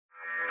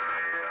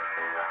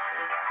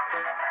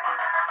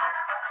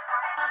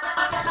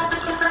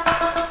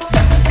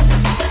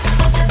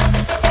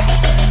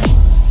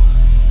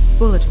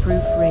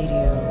Bulletproof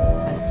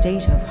Radio, a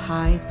state of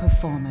high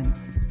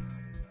performance.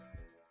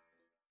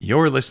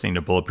 You're listening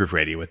to Bulletproof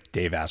Radio with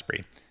Dave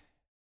Asprey.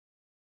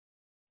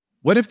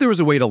 What if there was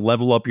a way to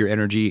level up your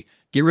energy,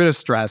 get rid of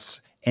stress,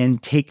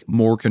 and take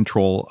more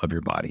control of your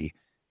body?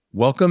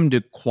 Welcome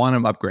to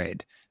Quantum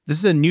Upgrade. This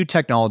is a new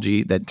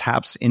technology that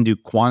taps into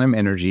quantum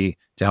energy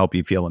to help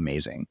you feel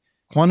amazing.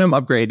 Quantum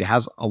Upgrade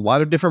has a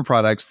lot of different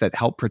products that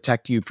help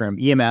protect you from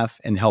EMF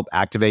and help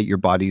activate your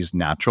body's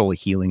natural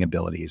healing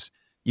abilities.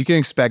 You can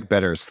expect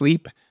better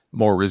sleep,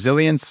 more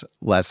resilience,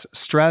 less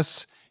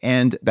stress,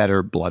 and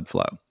better blood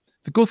flow.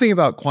 The cool thing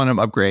about Quantum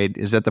Upgrade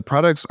is that the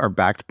products are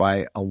backed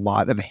by a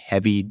lot of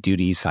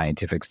heavy-duty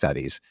scientific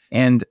studies,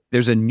 and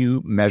there's a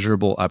new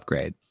measurable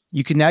upgrade.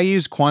 You can now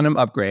use Quantum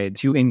Upgrade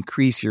to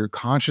increase your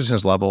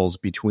consciousness levels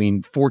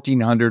between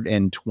 1400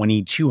 and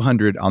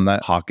 2200 on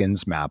the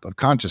Hawkins map of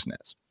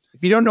consciousness.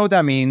 If you don't know what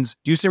that means,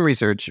 do some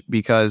research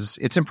because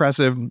it's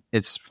impressive,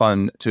 it's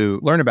fun to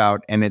learn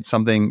about, and it's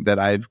something that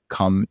I've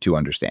come to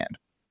understand.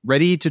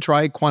 Ready to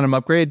try Quantum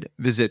Upgrade?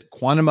 Visit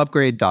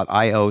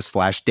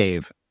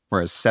quantumupgrade.io/Dave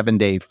for a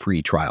 7-day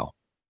free trial.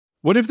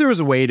 What if there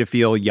was a way to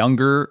feel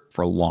younger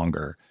for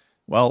longer?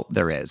 Well,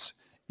 there is.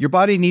 Your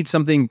body needs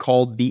something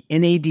called the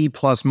NAD+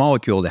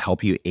 molecule to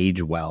help you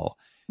age well.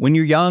 When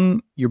you're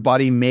young, your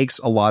body makes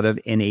a lot of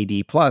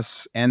NAD+,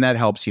 and that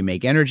helps you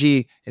make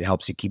energy, it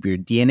helps you keep your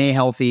DNA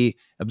healthy,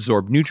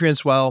 absorb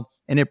nutrients well,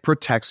 and it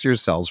protects your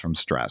cells from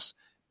stress.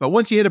 But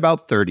once you hit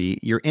about 30,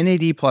 your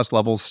NAD+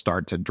 levels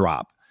start to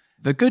drop.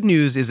 The good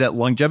news is that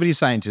longevity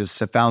scientists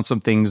have found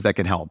some things that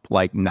can help,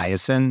 like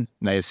niacin,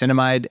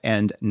 niacinamide,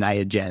 and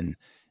Niagen.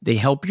 They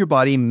help your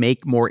body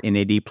make more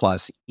NAD+,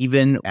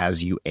 even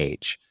as you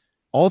age.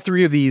 All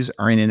three of these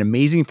are in an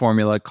amazing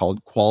formula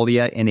called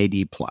Qualia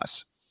NAD+.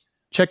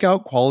 Check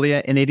out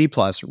Qualia NAD+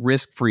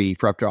 risk-free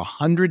for up to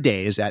 100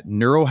 days at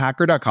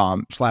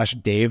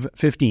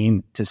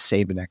neurohacker.com/Dave15 to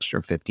save an extra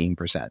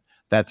 15%.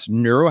 That's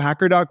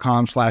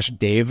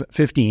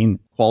neurohacker.com/Dave15,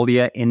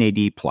 Qualia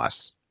NAD+.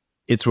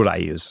 It's what I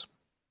use.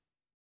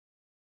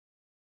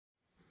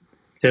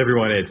 Hey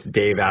everyone, it's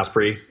Dave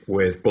Asprey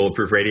with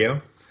Bulletproof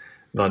Radio,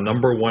 the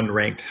 #1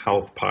 ranked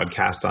health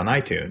podcast on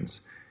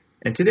iTunes.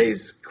 And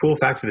today's cool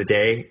fact of the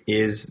day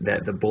is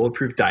that the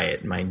Bulletproof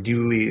Diet, my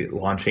newly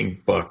launching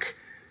book,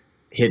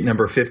 hit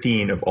number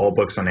 15 of all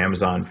books on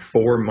Amazon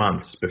 4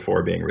 months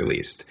before being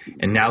released.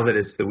 And now that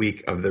it's the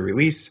week of the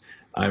release,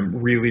 I'm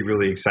really,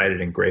 really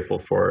excited and grateful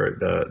for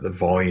the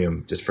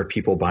volume, just for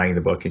people buying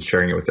the book and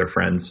sharing it with their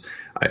friends.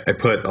 I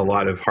put a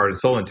lot of heart and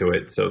soul into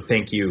it. So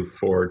thank you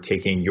for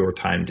taking your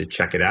time to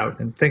check it out.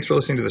 And thanks for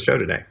listening to the show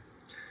today.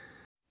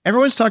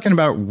 Everyone's talking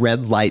about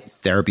red light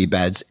therapy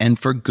beds, and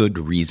for good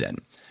reason.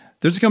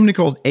 There's a company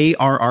called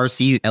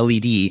ARRC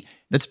LED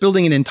that's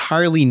building an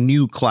entirely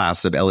new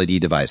class of LED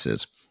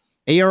devices.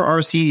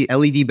 ARRC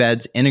LED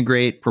beds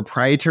integrate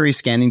proprietary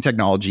scanning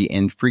technology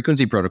and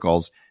frequency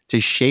protocols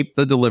to shape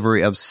the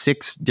delivery of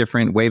 6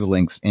 different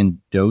wavelengths in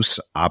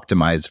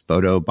dose-optimized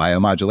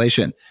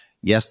photobiomodulation.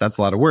 Yes, that's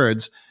a lot of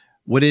words.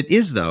 What it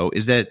is, though,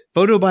 is that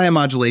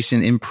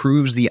photobiomodulation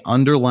improves the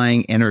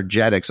underlying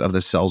energetics of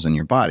the cells in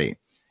your body.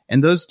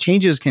 And those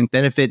changes can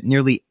benefit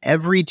nearly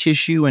every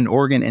tissue and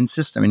organ and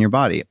system in your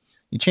body.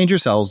 You change your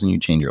cells and you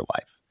change your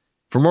life.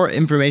 For more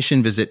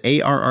information, visit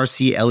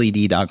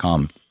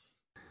arrcled.com.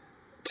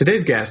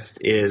 Today's guest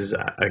is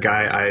a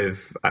guy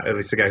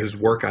whose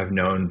work I've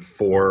known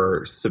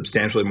for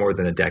substantially more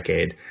than a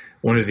decade.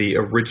 One of the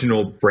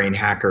original brain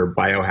hacker,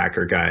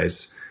 biohacker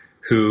guys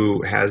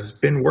who has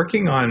been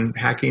working on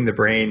hacking the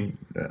brain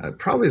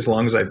probably as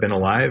long as I've been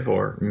alive,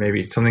 or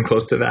maybe something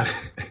close to that.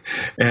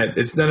 And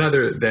it's none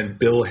other than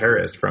Bill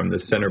Harris from the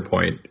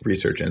Centerpoint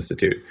Research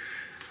Institute.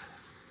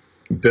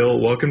 Bill,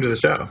 welcome to the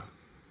show.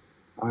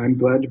 I'm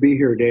glad to be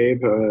here,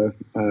 Dave.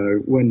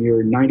 When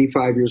you're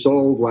 95 years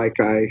old, like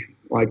I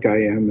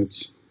am,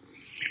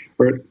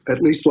 or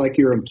at least like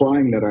you're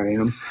implying that I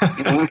am,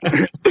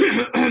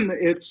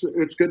 it's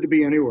good to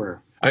be anywhere.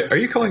 Are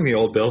you calling me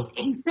old, Bill?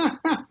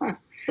 I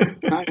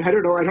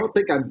don't know. I don't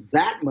think I'm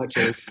that much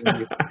older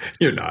than you.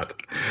 You're not.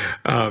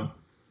 I'm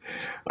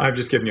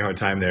just giving you a hard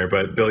time there.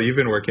 But Bill, you've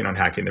been working on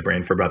hacking the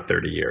brain for about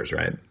 30 years,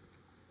 right?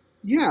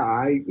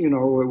 Yeah,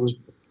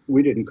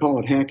 we didn't call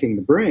it hacking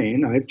the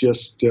brain. I've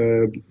just,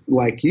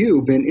 like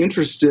you, been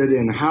interested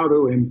in how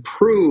to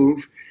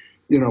improve,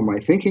 my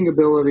thinking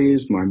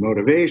abilities, my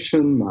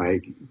motivation, my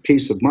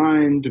peace of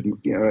mind,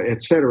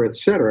 et cetera,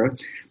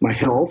 my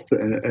health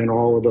and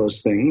all of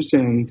those things.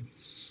 And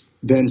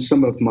then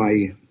some of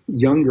my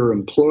younger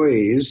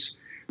employees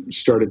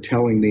started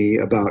telling me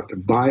about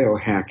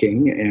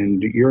biohacking,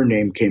 and your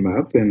name came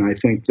up. And I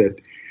think that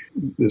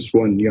this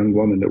one young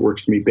woman that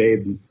works for me,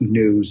 Babe,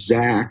 knew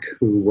Zach,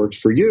 who works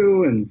for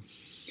you. And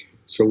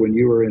so when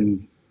you were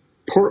in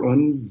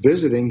Portland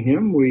visiting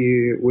him,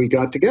 we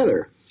got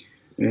together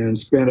and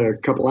spent a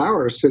couple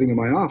hours sitting in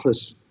my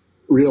office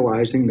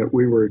realizing that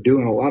we were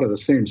doing a lot of the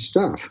same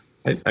stuff.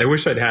 I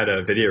wish I'd had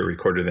a video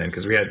recorder then,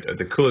 because we had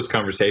the coolest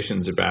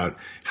conversations about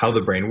how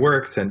the brain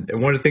works. And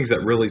one of the things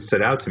that really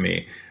stood out to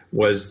me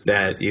was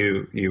that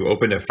you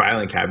opened a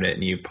filing cabinet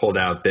and you pulled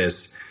out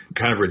this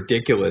kind of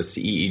ridiculous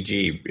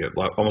EEG,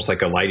 almost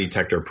like a lie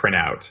detector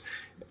printout,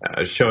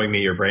 showing me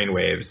your brain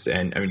waves.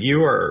 And I mean,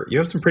 you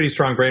have some pretty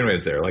strong brain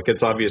waves there. Like,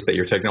 it's obvious that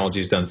your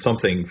technology's done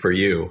something for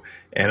you.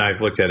 And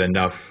I've looked at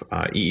enough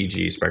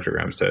EEG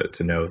spectrograms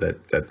to know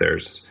that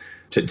there's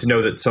to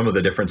know that some of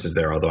the differences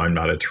there, although I'm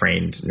not a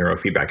trained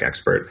neurofeedback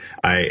expert,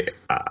 I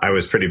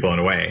was pretty blown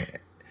away.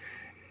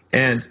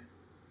 And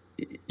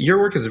your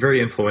work is very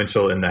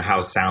influential in the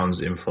how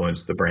sounds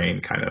influence the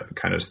brain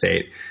kind of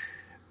state.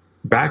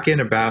 Back in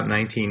about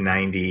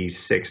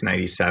 1996,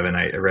 97,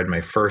 I read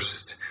my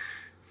first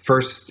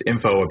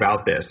info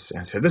about this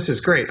and said, this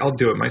is great, I'll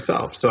do it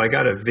myself. So I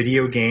got a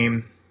video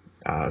game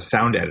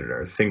sound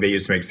editor, thing they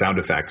used to make sound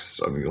effects,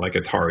 like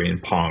Atari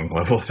and Pong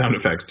level sound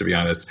effects, to be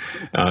honest.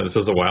 This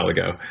was a while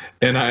ago.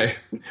 And I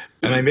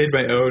made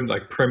my own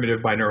like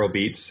primitive binaural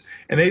beats,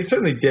 and they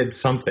certainly did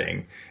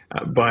something.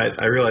 But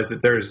I realized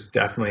that there's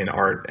definitely an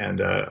art and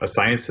a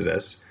science to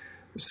this.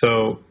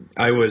 So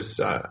I was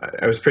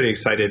pretty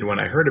excited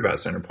when I heard about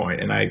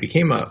Centerpoint, and I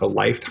became a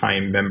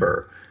lifetime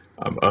member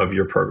of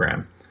your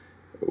program,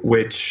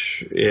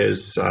 which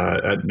is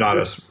not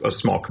a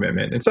small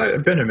commitment. And so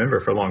I've been a member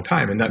for a long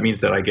time, and that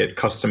means that I get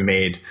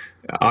custom-made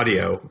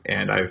audio,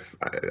 and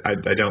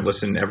I don't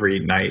listen every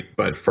night,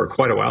 but for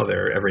quite a while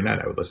there, every night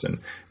I would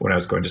listen when I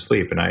was going to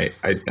sleep. And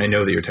I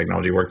know that your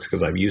technology works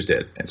because I've used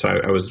it. And so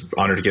I was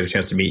honored to get a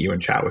chance to meet you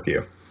and chat with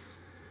you.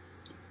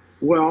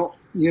 Well,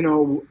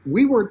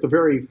 we weren't the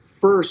very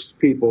first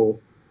people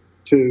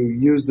to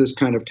use this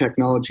kind of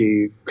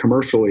technology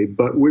commercially,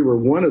 but we were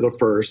one of the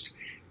first,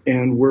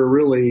 and we're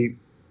really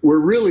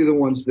the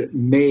ones that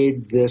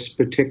made this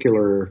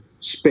particular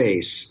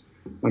space.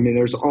 I mean,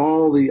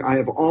 I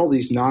have all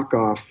these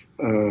knockoff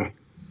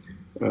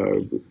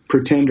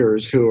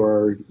pretenders who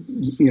are,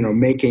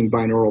 making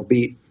binaural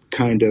beat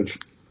kind of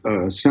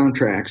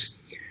soundtracks.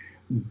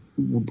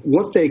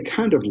 What they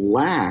kind of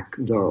lack,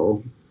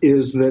 though,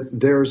 is that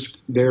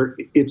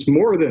it's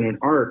more than an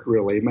art,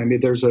 really. I mean,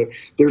 there's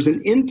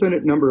an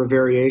infinite number of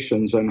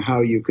variations on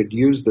how you could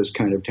use this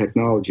kind of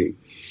technology.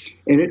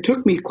 And it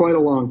took me quite a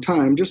long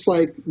time, just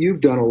like you've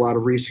done a lot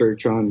of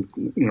research on,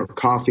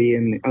 coffee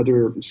and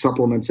other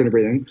supplements and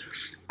everything.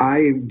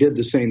 I did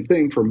the same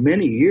thing for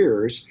many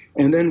years.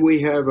 And then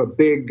we have a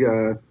big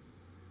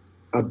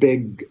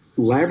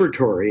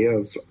laboratory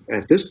of,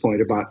 at this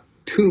point, about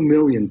 2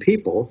 million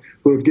people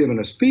who have given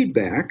us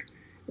feedback.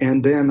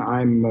 And then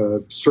I'm a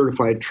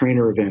certified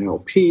trainer of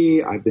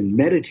NLP. I've been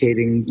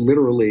meditating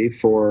literally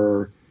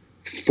for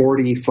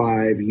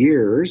 45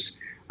 years.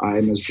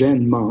 I'm a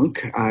Zen monk.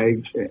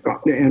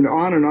 And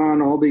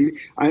on.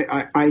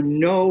 I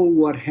know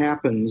what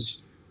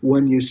happens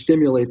when you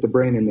stimulate the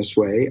brain in this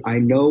way. I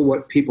know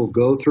what people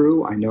go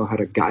through. I know how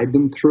to guide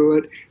them through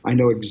it. I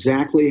know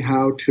exactly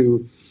how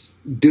to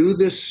do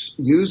this,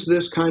 use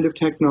this kind of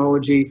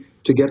technology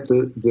to get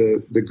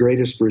the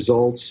greatest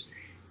results.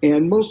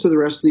 And most of the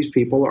rest of these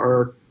people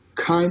are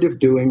kind of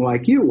doing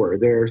like you were.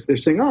 They're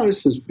saying, oh,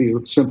 this is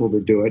simple to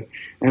do it.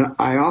 And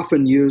I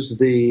often use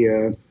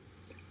the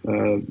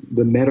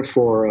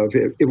metaphor of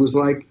it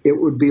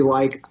would be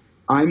like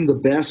I'm the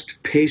best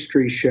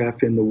pastry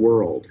chef in the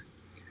world,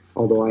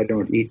 although I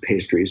don't eat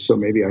pastries, so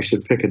maybe I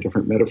should pick a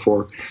different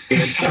metaphor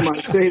every time I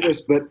say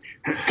this, but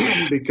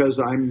because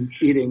I'm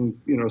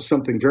eating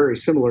something very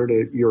similar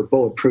to your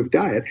bulletproof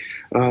diet.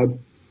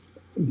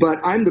 But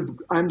I'm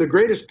the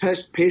greatest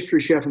pastry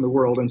chef in the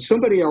world, and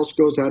somebody else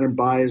goes out and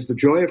buys The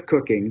Joy of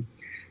Cooking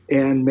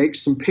and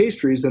makes some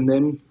pastries and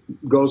then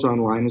goes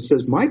online and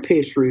says, my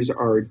pastries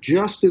are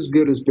just as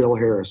good as Bill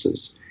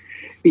Harris's,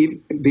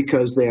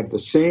 because they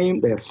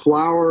have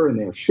flour and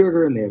they have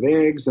sugar and they have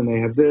eggs and they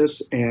have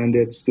this, and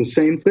it's the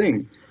same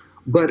thing.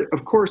 But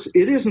of course,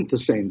 it isn't the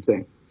same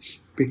thing,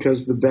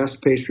 because the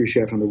best pastry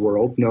chef in the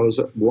world knows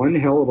one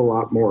hell of a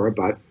lot more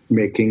about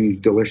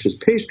making delicious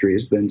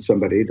pastries than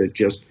somebody that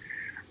just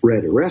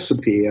read a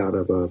recipe out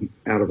of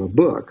a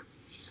book.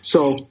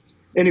 So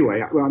anyway,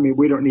 I mean,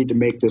 we don't need to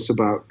make this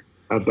about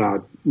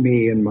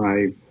me and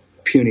my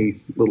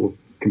puny little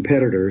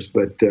competitors,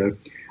 but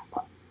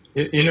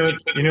you know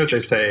what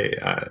they say,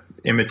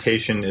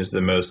 imitation is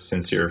the most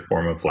sincere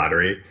form of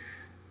flattery.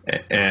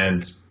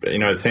 And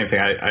the same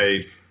thing,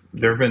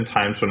 there have been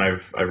times when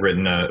I've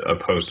written a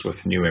post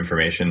with new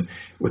information.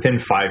 Within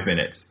 5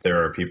 minutes,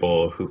 there are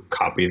people who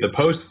copy the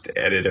post,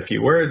 edit a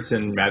few words,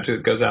 and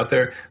magic goes out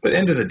there. But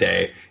end of the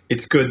day,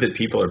 it's good that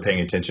people are paying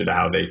attention to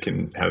how they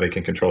can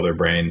control their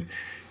brain,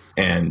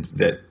 and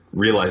that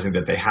realizing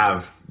that they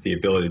have the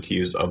ability to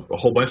use a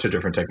whole bunch of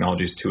different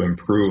technologies to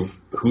improve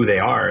who they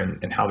are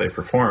and how they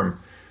perform.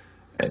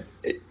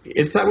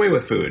 It's that way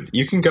with food.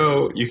 You can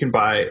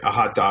buy a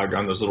hot dog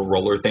on those little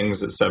roller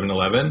things at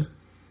 7-Eleven.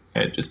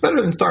 It's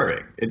better than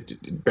starving.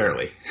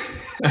 Barely.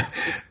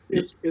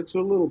 It's a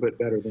little bit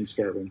better than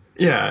starving.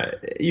 Yeah.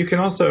 You can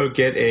also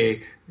get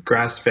a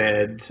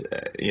grass-fed,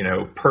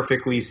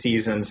 perfectly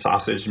seasoned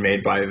sausage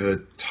made by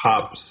the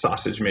top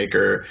sausage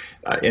maker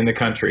in the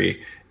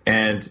country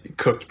and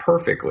cooked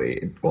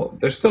perfectly. Well,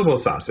 they're still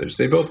both sausage.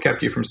 They both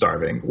kept you from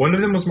starving. One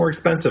of them was more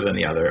expensive than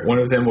the other. One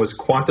of them was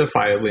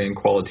quantifiably and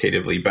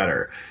qualitatively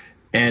better.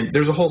 And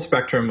there's a whole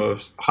spectrum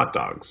of hot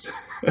dogs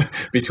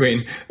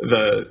between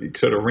the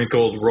sort of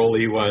wrinkled,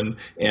 rolly one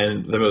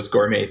and the most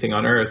gourmet thing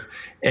on earth.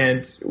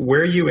 And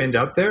where you end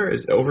up there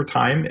is over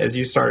time, as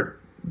you start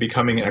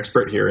becoming an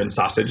expert here in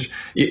sausage,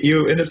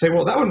 you end up saying,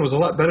 well, that one was a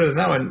lot better than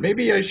that one.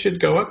 Maybe I should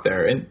go up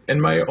there.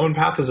 And my own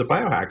path as a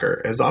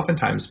biohacker has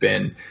oftentimes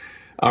been,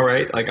 all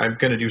right, like I'm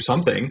going to do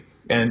something.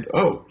 And,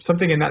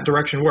 something in that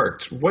direction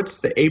worked. What's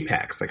the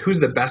apex? Like, who's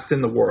the best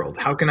in the world?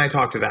 How can I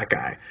talk to that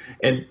guy?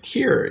 And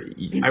here,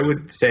 I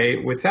would say,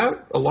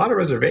 without a lot of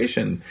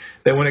reservation,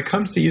 that when it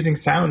comes to using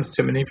sounds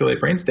to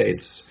manipulate brain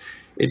states,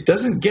 it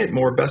doesn't get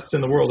more best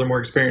in the world or more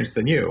experienced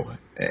than you.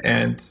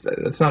 And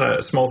it's not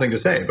a small thing to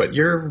say, but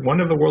you're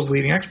one of the world's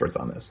leading experts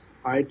on this.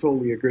 I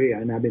totally agree.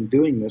 And I've been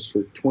doing this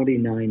for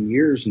 29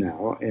 years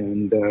now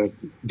and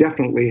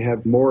definitely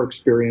have more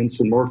experience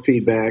and more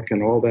feedback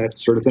and all that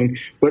sort of thing.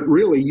 But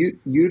really,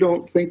 you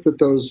don't think that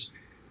those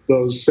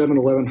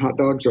 7-Eleven hot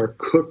dogs are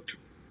cooked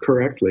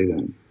correctly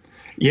then?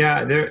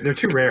 Yeah, they're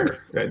too rare.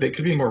 They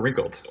could be more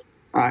wrinkled.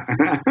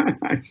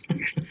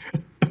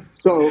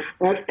 So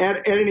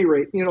at any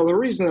rate, the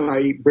reason that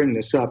I bring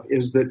this up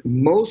is that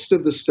most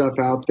of the stuff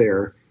out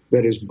there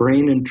that is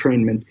brain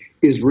entrainment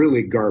is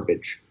really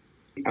garbage.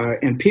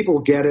 And people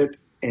get it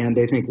and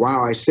they think,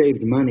 wow, I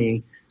saved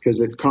money because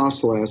it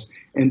costs less.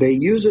 And they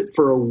use it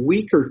for a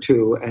week or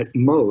two at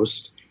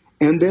most,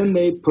 and then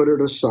they put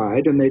it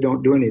aside and they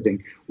don't do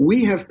anything.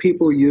 We have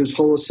people use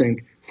Holosync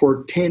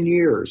for 10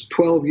 years,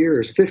 12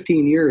 years,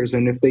 15 years.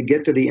 And if they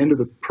get to the end of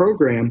the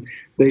program,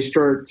 they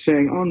start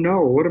saying, oh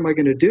no, what am I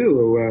going to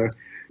do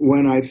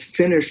when I've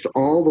finished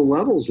all the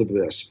levels of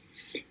this?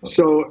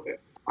 So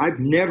I've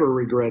never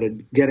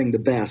regretted getting the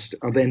best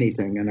of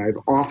anything. And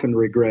I've often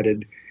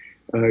regretted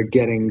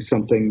getting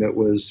something that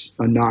was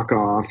a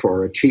knockoff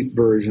or a cheap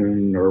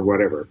version or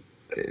whatever.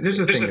 There's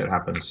a thing that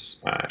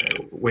happens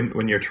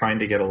when you're trying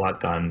to get a lot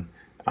done.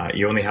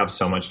 You only have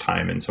so much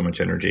time and so much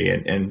energy,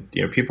 and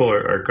people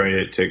are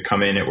going to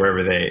come in at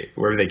wherever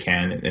they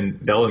can, and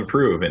they'll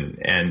improve.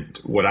 And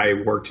what I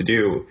work to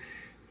do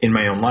in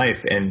my own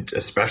life, and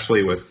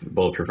especially with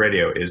Bulletproof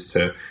Radio, is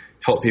to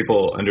help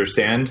people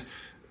understand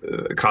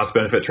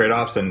cost-benefit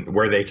trade-offs and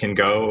where they can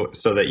go,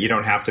 so that you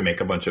don't have to make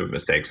a bunch of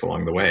mistakes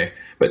along the way.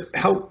 But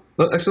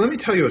let me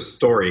tell you a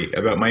story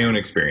about my own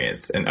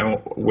experience, and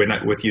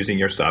with using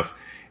your stuff.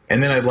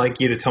 And then I'd like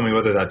you to tell me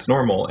whether that's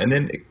normal, and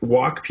then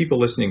walk people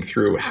listening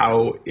through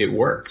how it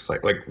works.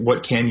 Like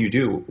what can you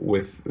do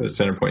with the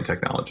Centerpoint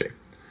technology?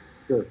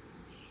 Sure.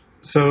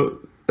 So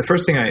the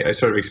first thing I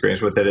sort of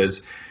experienced with it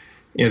is,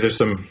 there's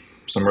some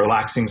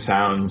relaxing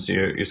sounds.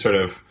 You sort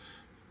of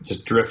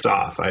just drift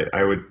off.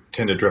 I would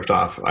tend to drift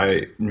off.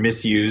 I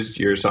misused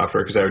your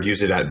software because I would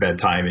use it at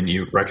bedtime, and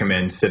you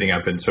recommend sitting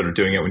up and sort of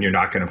doing it when you're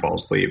not going to fall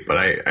asleep. But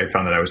I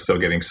found that I was still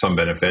getting some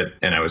benefit,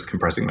 and I was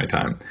compressing my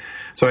time.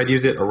 So I'd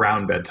use it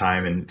around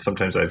bedtime, and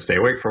sometimes I'd stay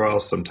awake for a while.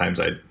 Sometimes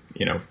I'd,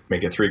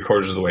 make it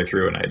 3/4 of the way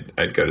through, and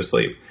I'd go to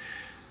sleep.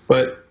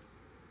 But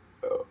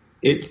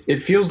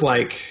it feels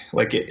like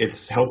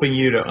it's helping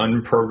you to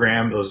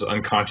unprogram those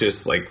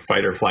unconscious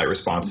fight or flight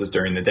responses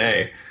during the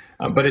day.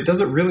 But it does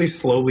it really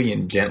slowly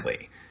and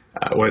gently.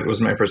 What was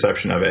my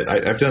perception of it?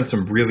 I've done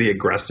some really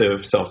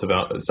aggressive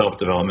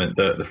self-development.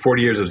 The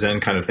 40 years of Zen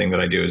kind of thing that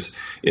I do is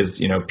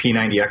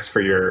P90X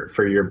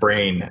for your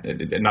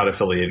brain, not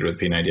affiliated with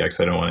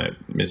P90X. I don't want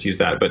to misuse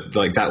that, but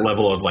like that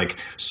level of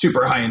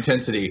super high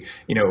intensity,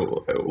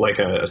 like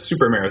a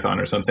super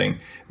marathon or something.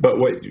 But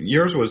what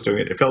yours was doing,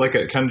 it felt like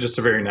a kind of just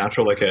a very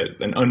natural,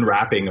 an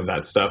unwrapping of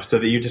that stuff, so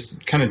that you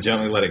just kind of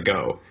gently let it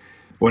go.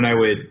 When I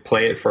would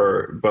play it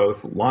for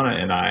both Lana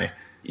and I,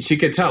 she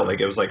could tell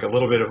it was a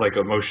little bit of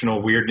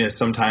emotional weirdness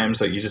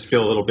sometimes. You just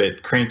feel a little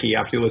bit cranky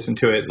after you listen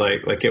to it,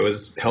 like it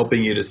was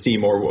helping you to see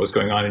more what was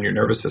going on in your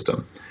nervous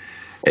system.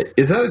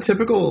 Is that a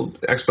typical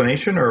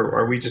explanation, or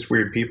are we just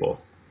weird people?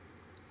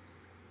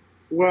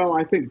 Well,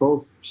 I think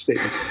both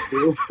statements are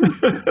true.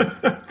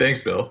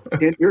 Thanks, Bill.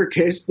 In your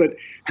case, but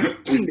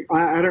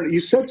I don't. You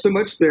said so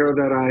much there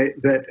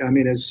that I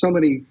mean, as so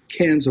many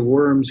cans of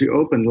worms you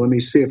opened. Let me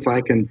see if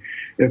I can.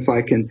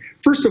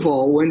 First of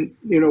all, when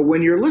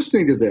you're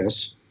listening to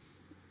this,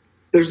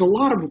 there's a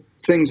lot of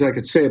things I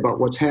could say about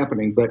what's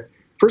happening. But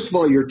first of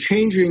all, you're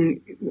changing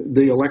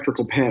the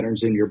electrical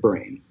patterns in your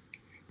brain,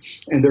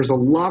 and there's a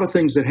lot of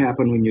things that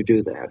happen when you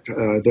do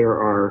that.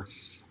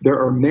 There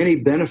are many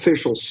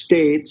beneficial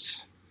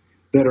states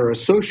that are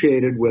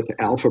associated with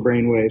alpha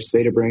brainwaves,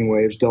 theta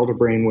brainwaves, delta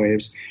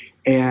brainwaves.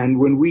 And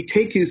when we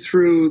take you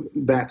through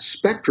that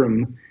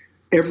spectrum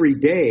every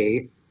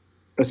day,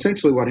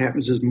 essentially what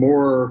happens is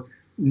more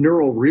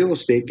neural real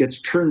estate gets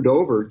turned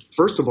over,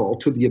 first of all,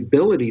 to the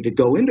ability to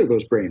go into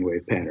those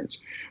brainwave patterns.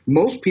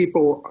 Most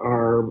people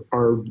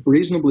are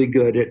reasonably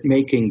good at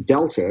making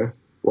delta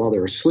while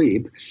they're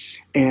asleep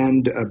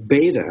and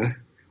beta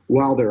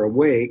while they're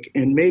awake,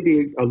 and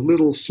maybe a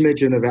little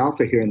smidgen of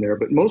alpha here and there.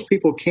 But most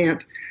people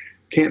can't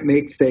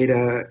make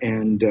theta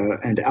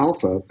and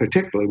alpha,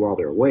 particularly while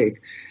they're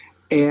awake.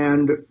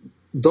 And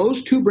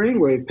those two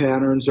brainwave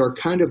patterns are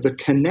kind of the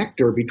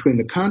connector between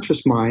the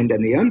conscious mind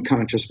and the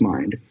unconscious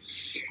mind.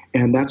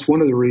 And that's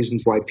one of the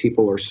reasons why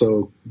people are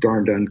so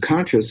darned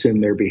unconscious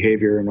in their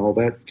behavior and all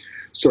that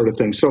sort of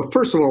thing. So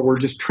first of all, we're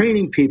just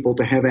training people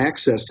to have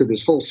access to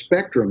this whole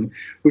spectrum,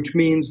 which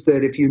means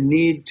that if you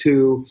need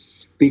to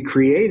be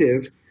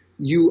creative,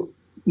 you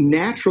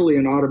naturally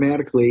and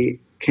automatically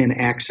can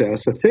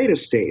access a theta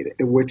state,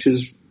 which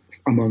is,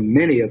 among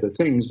many other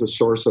things, the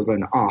source of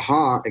an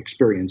aha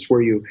experience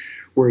where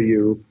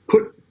you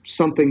put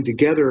something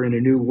together in a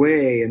new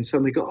way and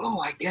suddenly go,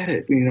 oh, I get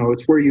it.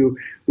 It's where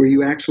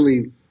you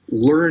actually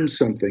learn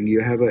something,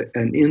 you have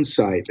an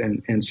insight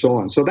and so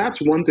on. So that's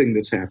one thing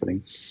that's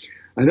happening.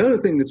 Another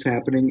thing that's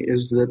happening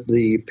is that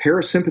the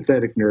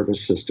parasympathetic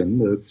nervous system,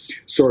 the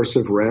source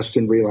of rest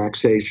and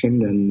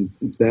relaxation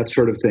and that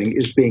sort of thing,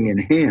 is being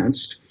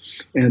enhanced.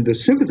 And the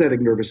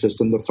sympathetic nervous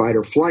system, the fight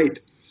or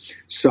flight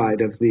side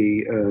of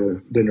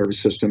the nervous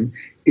system,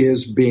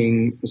 is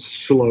being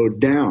slowed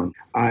down.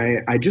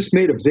 I just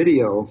made a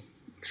video,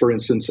 for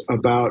instance,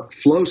 about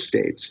flow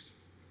states.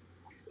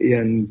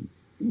 In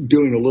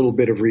doing a little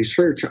bit of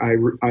research,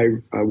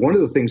 one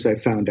of the things I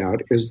found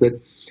out is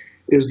that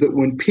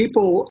when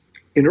people,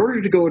 in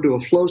order to go into a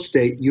flow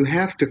state, you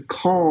have to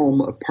calm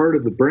a part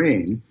of the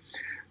brain,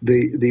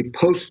 the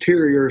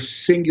posterior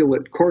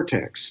cingulate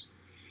cortex,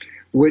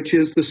 which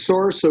is the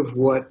source of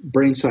what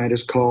brain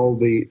scientists call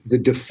the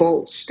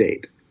default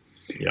state,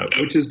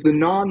 which is the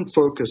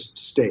non-focused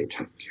state,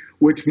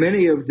 which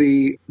many of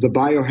the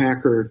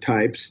biohacker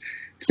types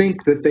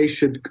think that they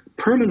should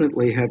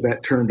permanently have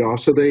that turned off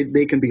so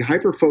they can be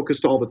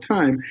hyper-focused all the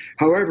time.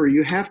 However,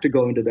 you have to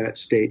go into that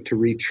state to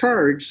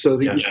recharge so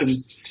that you can.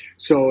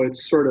 So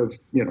it's sort of,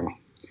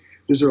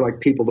 these are like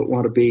people that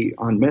want to be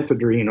on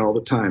methadone all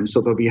the time,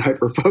 so they'll be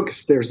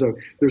hyper-focused. There's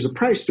a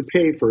price to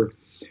pay for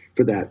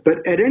that.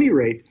 But at any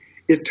rate,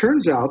 it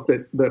turns out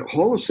that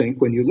Holosync,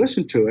 when you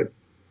listen to it,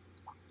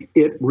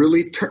 it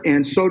really,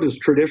 and so does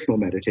traditional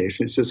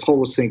meditation. It's just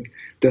Holosync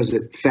does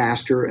it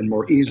faster and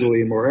more easily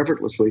and more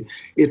effortlessly.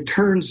 It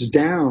turns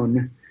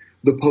down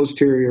the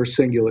posterior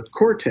cingulate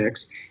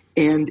cortex,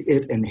 and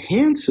it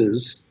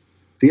enhances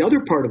the other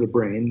part of the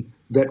brain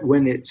that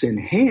when it's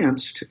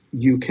enhanced,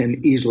 you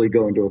can easily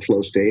go into a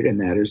flow state,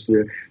 and that is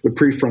the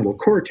prefrontal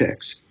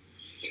cortex.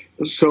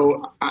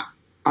 So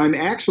I'm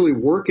actually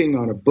working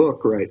on a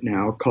book right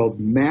now called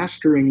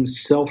Mastering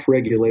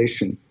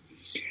Self-Regulation.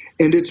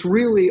 And it's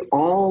really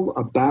all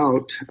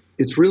about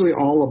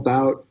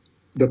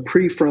the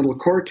prefrontal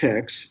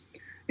cortex,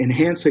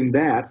 enhancing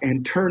that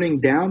and turning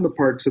down the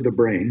parts of the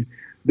brain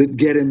that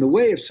get in the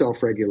way of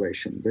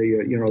self-regulation.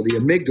 The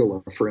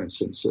amygdala, for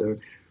instance.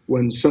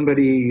 When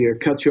somebody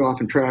cuts you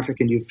off in traffic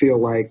and you feel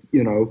like,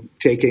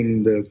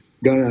 taking the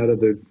gun out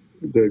of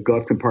the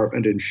glove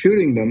compartment and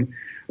shooting them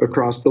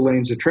across the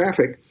lanes of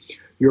traffic,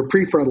 your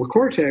prefrontal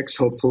cortex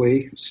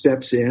hopefully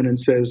steps in and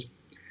says,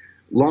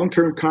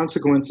 long-term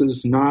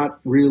consequences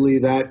not really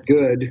that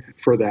good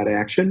for that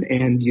action,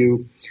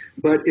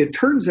 but it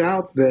turns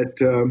out that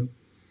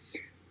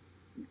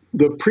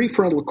the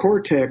prefrontal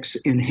cortex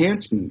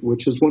enhancement,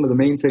 which is one of the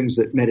main things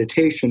that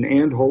meditation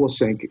and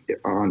Holosync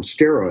on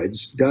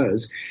steroids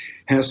does,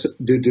 has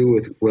to do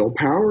with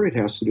willpower. It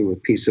has to do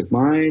with peace of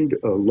mind,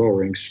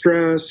 lowering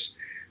stress,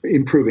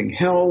 improving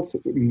health,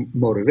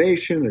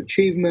 motivation,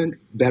 achievement,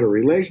 better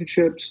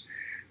relationships,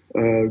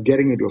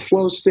 getting into a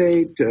flow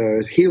state,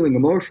 healing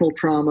emotional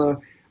trauma,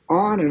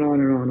 on and on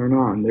and on and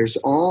on. There's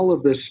all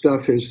of this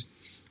stuff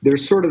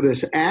there's sort of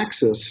this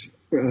axis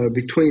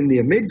between the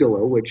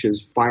amygdala, which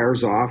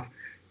fires off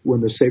when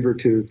the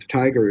saber-toothed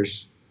tiger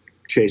is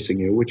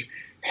chasing you, which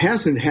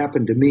hasn't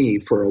happened to me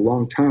for a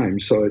long time.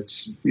 So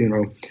it's,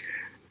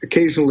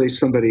 occasionally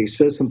somebody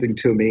says something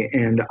to me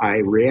and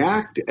I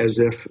react as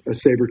if a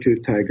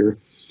saber-toothed tiger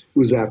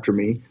was after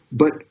me,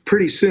 but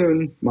pretty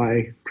soon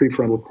my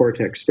prefrontal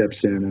cortex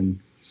steps in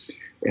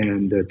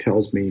and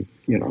tells me,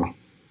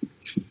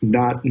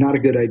 not a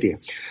good idea.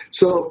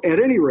 So at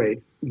any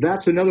rate,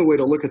 that's another way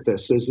to look at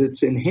this, is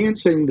it's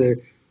enhancing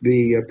the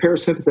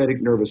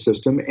parasympathetic nervous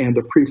system and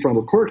the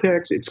prefrontal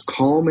cortex. It's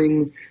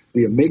calming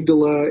the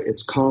amygdala.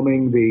 It's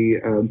calming the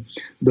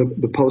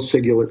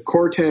postcingulate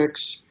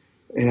cortex.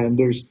 And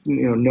there's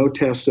no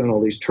test on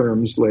all these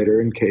terms later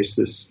in case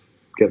this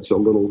gets a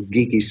little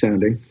geeky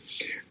sounding.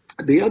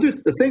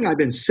 The thing I've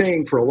been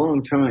saying for a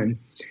long time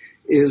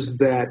is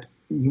that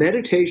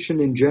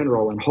meditation in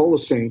general and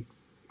Holosync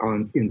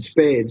in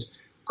spades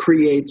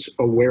creates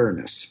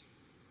awareness.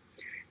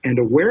 And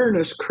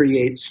awareness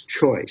creates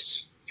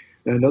choice.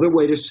 Now, another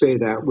way to say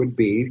that would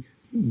be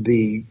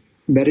the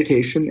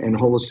meditation and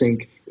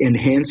Holosync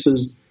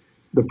enhances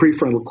the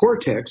prefrontal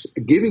cortex,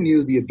 giving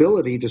you the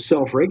ability to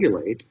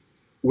self-regulate,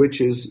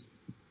 which is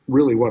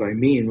really what I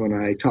mean when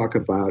I talk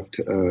about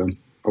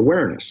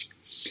awareness.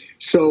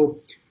 So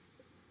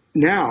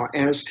now,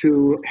 as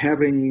to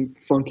having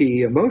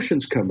funky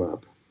emotions come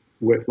up,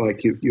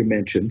 like you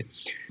mentioned,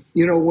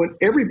 when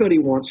everybody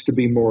wants to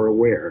be more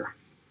aware,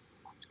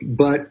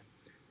 but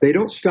they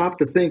don't stop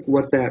to think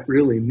what that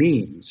really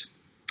means.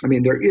 I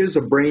mean, there is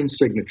a brain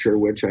signature,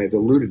 which I've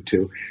alluded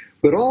to,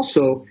 but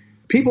also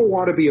people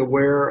want to be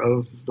aware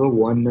of the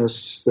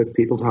oneness that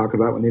people talk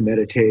about when they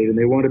meditate, and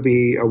they want to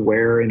be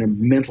aware in a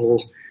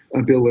mental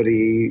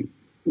ability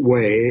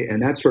way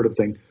and that sort of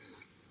thing.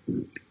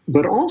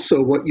 But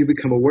also what you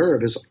become aware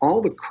of is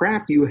all the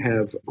crap you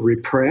have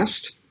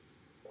repressed.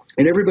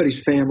 In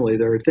everybody's family,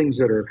 there are things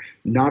that are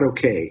not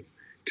okay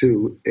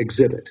to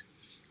exhibit.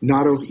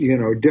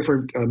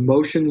 Different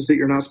emotions that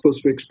you're not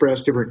supposed to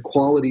express, different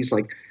qualities.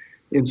 Like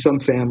in some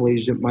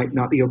families, it might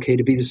not be okay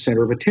to be the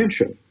center of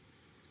attention.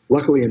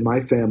 Luckily, in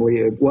my family,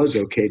 it was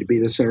okay to be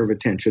the center of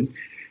attention,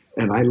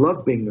 and I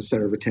love being the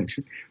center of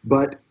attention.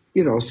 But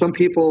some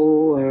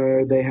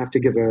people, they have to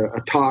give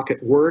a talk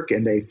at work,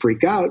 and they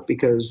freak out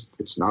because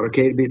it's not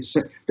okay to be the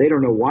center. They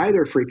don't know why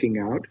they're freaking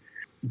out,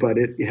 but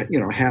it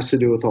has to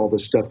do with all the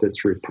stuff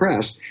that's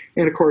repressed.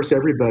 And of course,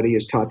 everybody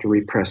is taught to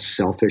repress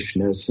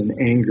selfishness and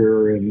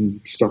anger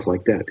and stuff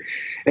like that.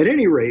 At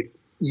any rate,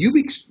 you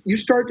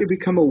start to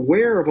become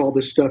aware of all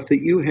this stuff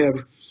that you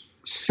have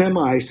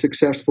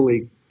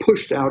semi-successfully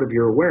pushed out of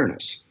your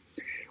awareness.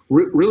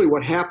 Really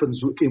what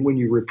happens when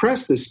you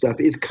repress this stuff,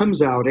 it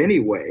comes out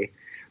anyway,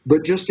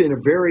 but just in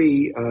a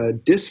very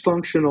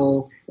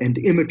dysfunctional and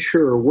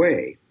immature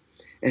way.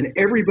 And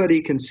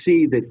everybody can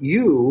see that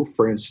you,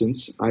 for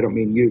instance, I don't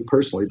mean you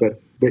personally,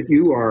 but that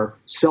you are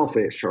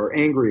selfish or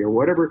angry or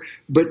whatever,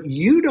 but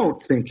you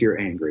don't think you're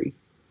angry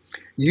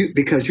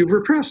because you've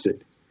repressed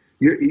it.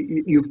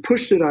 You've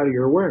pushed it out of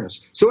your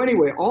awareness. So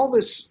anyway, all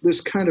this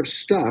kind of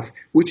stuff,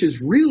 which is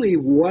really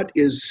what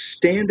is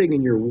standing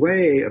in your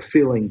way of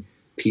feeling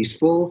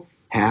peaceful,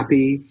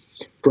 happy,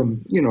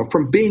 from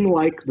being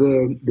like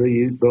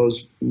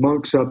those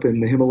monks up in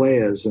the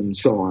Himalayas and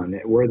so on,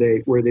 where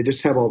they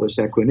just have all this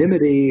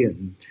equanimity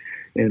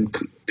and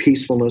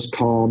peacefulness,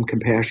 calm,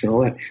 compassion,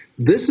 all that.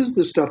 This is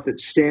the stuff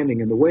that's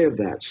standing in the way of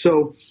that.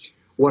 So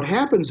what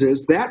happens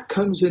is that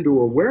comes into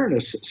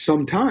awareness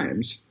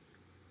sometimes,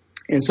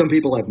 and some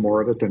people have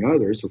more of it than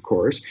others, of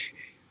course.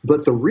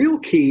 But the real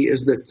key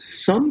is that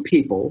some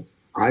people,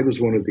 I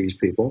was one of these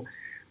people,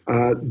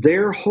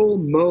 their whole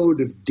mode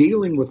of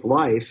dealing with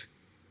life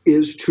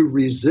is to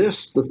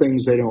resist the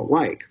things they don't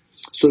like.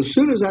 So as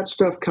soon as that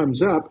stuff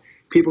comes up,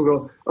 people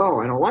go, oh,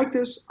 I don't like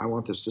this. I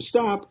want this to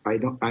stop.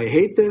 I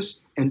hate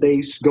this. And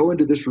they go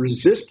into this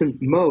resistant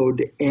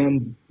mode,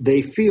 and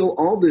they feel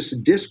all this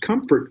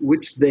discomfort,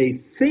 which they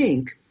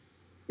think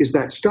is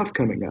that stuff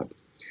coming up.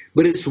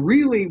 But it's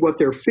really what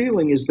they're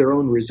feeling is their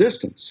own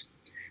resistance.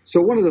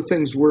 So one of the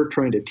things we're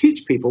trying to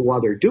teach people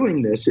while they're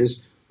doing this is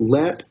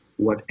let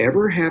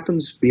whatever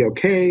happens be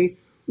okay.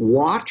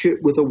 Watch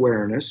it with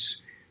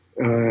awareness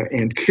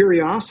and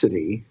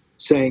curiosity,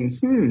 saying,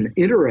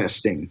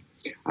 interesting.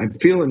 I'm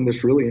feeling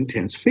this really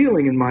intense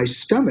feeling in my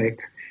stomach,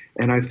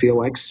 and I feel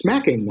like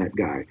smacking that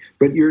guy.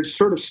 But you're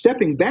sort of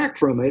stepping back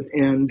from it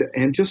and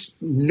just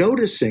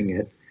noticing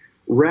it,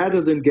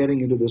 rather than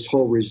getting into this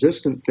whole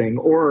resistant thing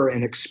or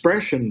an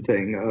expression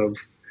thing of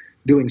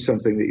doing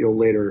something that you'll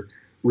later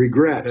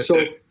regret.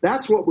 So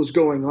that's what was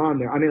going on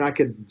there. I mean, I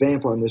could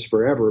vamp on this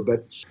forever,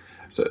 but...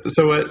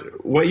 So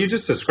what you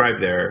just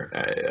described there,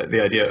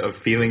 the idea of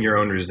feeling your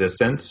own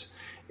resistance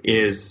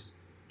is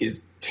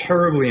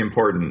terribly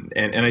important.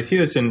 And I see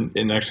this in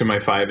actually my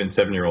 5 and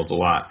 7-year-olds a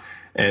lot.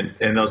 And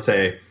they'll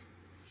say,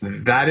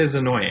 that is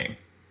annoying.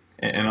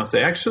 And I'll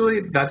say,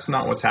 actually, that's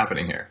not what's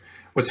happening here.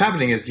 What's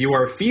happening is you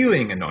are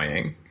feeling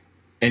annoying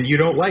and you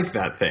don't like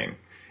that thing.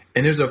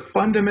 And there's a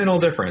fundamental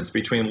difference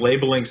between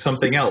labeling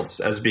something else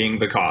as being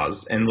the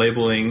cause and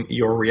labeling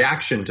your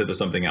reaction to the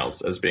something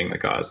else as being the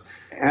cause.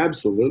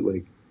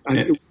 Absolutely.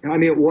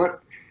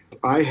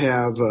 I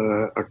have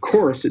a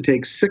course that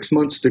takes 6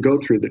 months to go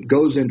through that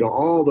goes into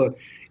all the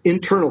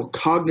internal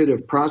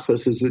cognitive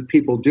processes that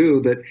people do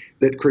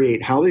that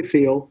create how they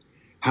feel,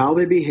 how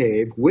they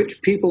behave,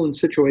 which people and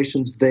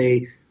situations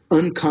they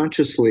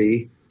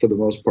unconsciously, for the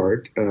most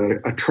part,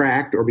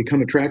 attract or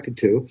become attracted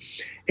to,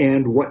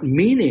 and what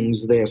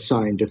meanings they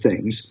assign to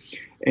things.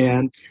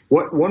 And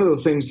one of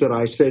the things that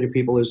I say to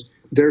people is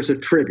there's a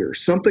trigger.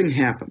 Something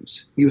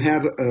happens. You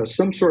have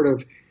some sort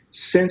of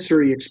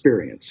sensory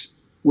experience,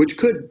 which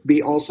could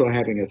be also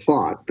having a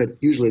thought, but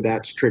usually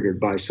that's triggered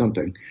by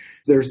something.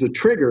 There's the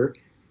trigger,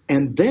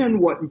 and then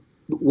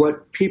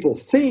what people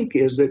think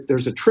is that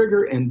there's a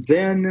trigger, and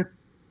then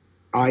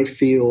I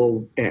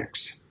feel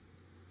X.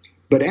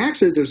 But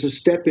actually, there's a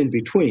step in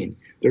between.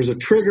 There's a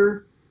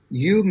trigger.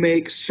 You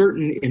make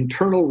certain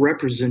internal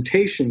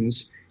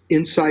representations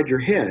inside your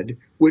head,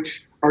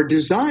 which are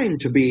designed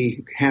to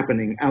be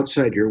happening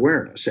outside your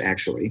awareness,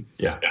 actually.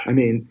 Yeah. I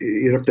mean,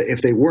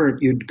 if they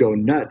weren't, you'd go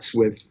nuts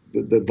with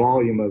the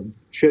volume of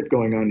shit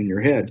going on in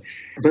your head.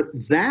 But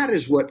that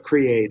is what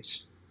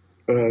creates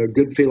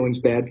good feelings,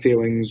 bad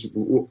feelings,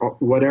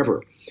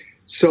 whatever.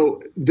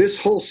 So this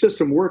whole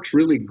system works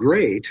really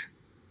great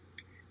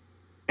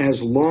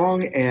as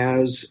long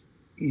as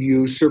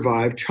you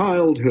survive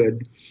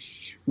childhood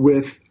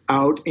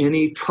without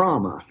any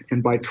trauma.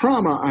 And by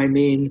trauma, I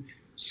mean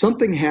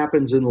something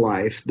happens in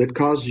life that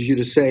causes you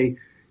to say,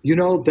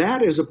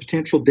 that is a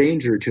potential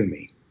danger to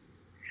me.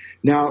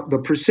 Now,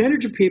 the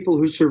percentage of people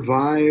who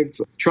survive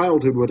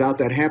childhood without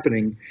that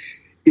happening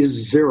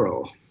is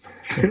zero.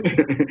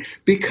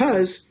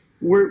 Because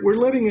we're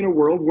living in a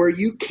world where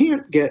you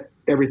can't get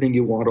everything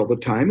you want all the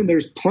time, and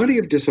there's plenty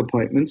of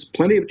disappointments,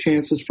 plenty of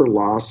chances for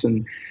loss,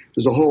 and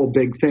there's a whole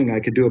big thing I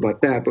could do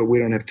about that, but we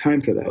don't have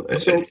time for that.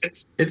 So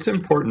it's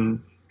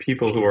important,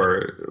 people who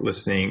are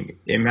listening,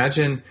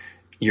 imagine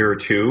you're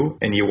 2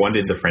 and you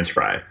wanted the French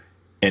fry.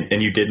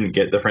 And you didn't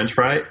get the French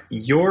fry,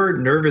 your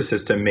nervous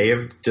system may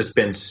have just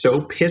been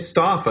so pissed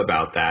off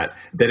about that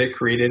it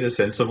created a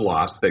sense of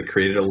loss, that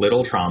created a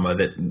little trauma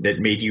that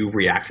made you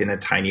react in a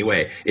tiny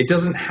way. It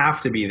doesn't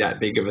have to be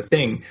that big of a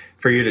thing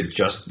for you to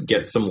just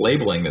get some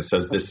labeling that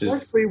says this is.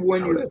 Especially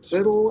when you're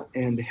little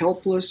and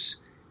helpless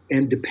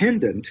and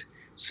dependent,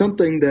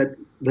 something that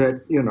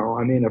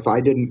if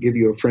I didn't give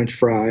you a French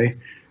fry,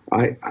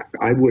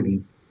 I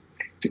wouldn't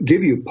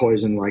give you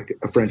poison like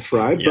a French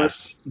fry.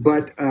 Yes.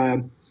 But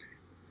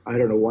I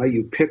don't know why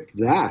you picked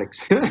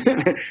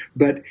that,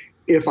 but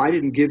if I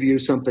didn't give you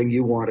something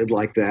you wanted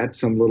like that,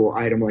 some little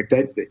item like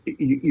that,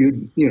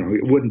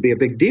 it wouldn't be a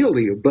big deal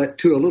to you. But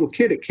to a little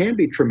kid, it can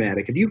be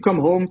traumatic. If you come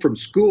home from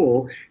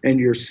school and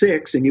you're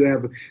 6 and you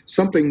have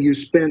something you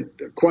spent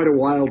quite a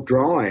while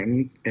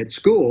drawing at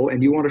school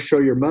and you want to show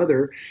your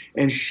mother,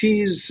 and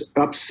she's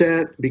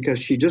upset because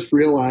she just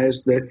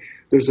realized that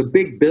there's a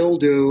big bill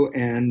due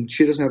and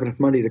she doesn't have enough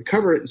money to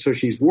cover it, and so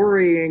she's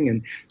worrying,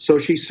 and so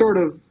she sort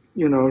of,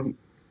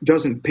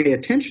 doesn't pay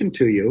attention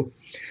to you,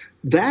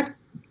 that,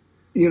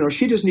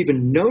 she doesn't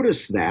even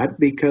notice that,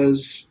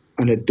 because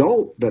an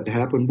adult that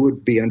happened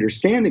would be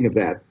understanding of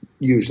that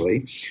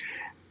usually.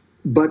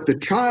 But the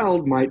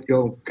child might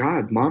go,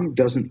 God, Mom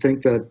doesn't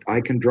think that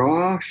I can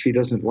draw. She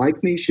doesn't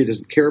like me. She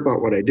doesn't care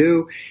about what I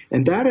do.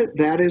 And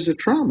that is a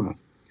trauma.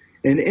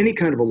 And any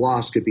kind of a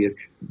loss could be it.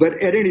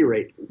 But at any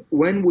rate,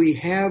 when we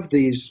have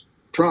these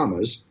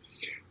traumas,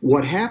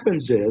 what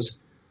happens is,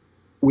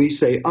 we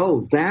say,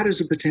 oh, that is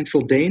a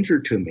potential danger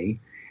to me.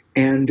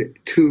 And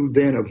to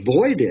then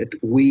avoid it,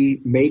 we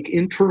make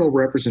internal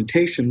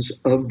representations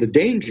of the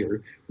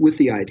danger with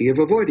the idea of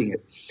avoiding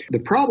it. The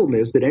problem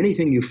is that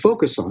anything you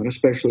focus on,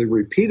 especially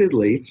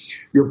repeatedly,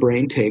 your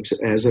brain takes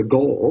as a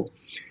goal,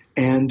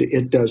 and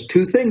it does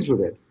 2 things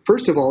with it.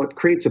 First of all, it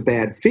creates a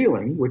bad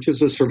feeling, which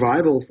is a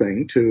survival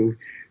thing,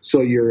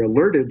 so you're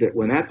alerted that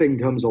when that thing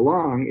comes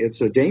along, it's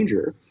a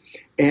danger.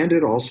 And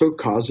it also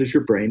causes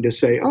your brain to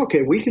say,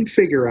 okay, we can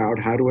figure out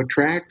how to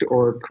attract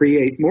or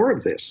create more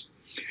of this.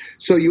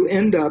 So you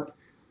end up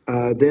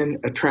then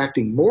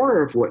attracting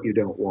more of what you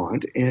don't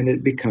want, and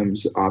it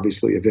becomes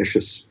obviously a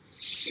vicious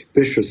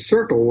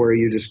circle where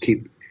you just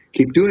keep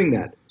doing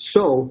that.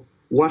 So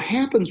what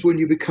happens when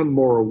you become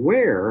more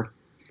aware,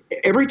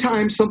 every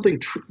time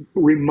something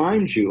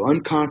reminds you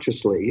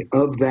unconsciously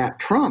of that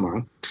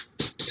trauma,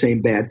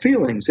 same bad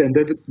feelings. And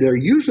they're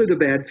usually the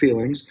bad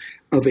feelings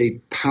of a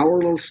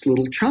powerless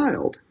little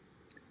child,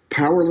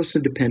 powerless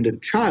and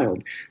dependent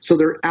child. So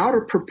they're out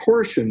of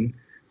proportion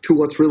to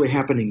what's really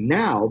happening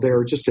now.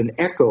 They're just an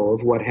echo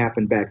of what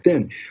happened back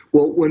then.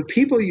 Well, when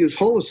people use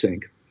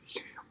Holosync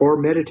or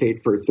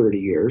meditate for 30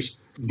 years,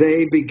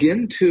 they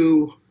begin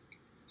to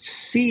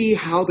see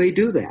how they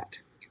do that.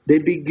 They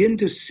begin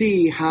to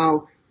see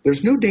how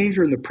there's no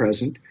danger in the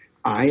present.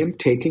 I am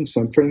taking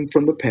something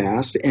from the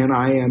past and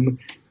I am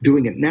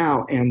doing it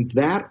now. And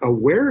that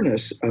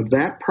awareness of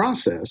that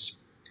process,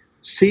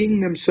 seeing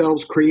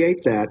themselves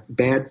create that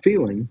bad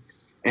feeling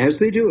as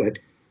they do it,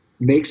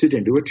 makes it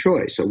into a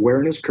choice.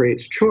 Awareness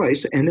creates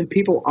choice, and then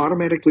people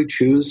automatically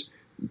choose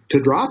to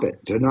drop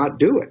it, to not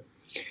do it.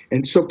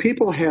 And so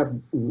people have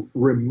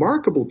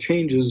remarkable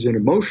changes in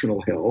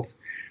emotional health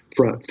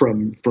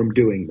from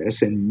doing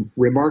this, and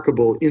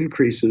remarkable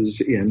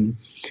increases in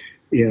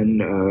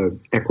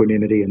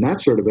equanimity and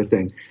that sort of a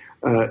thing.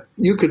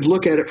 You could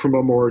look at it from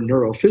a more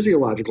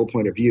neurophysiological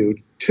point of view,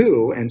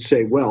 too, and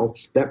say, well,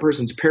 that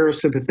person's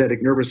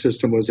parasympathetic nervous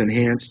system was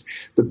enhanced.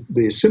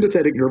 The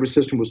sympathetic nervous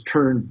system was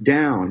turned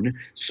down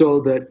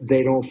so that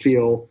they don't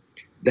feel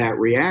that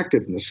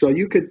reactiveness. So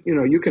you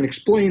can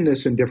explain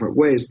this in different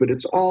ways, but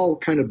it's all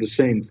kind of the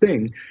same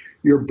thing.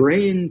 Your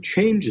brain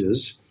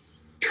changes,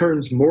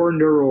 turns more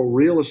neural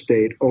real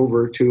estate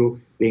over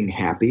to being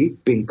happy,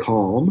 being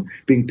calm,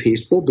 being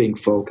peaceful, being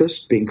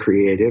focused, being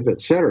creative,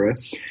 etc.,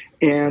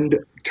 and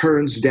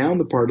turns down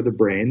the part of the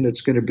brain that's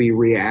going to be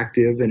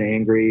reactive and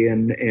angry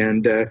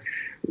and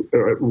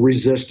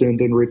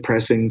resistant and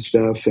repressing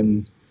stuff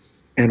and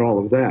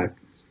all of that.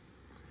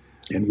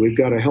 And we've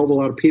got a hell of a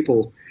lot of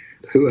people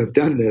who have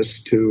done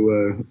this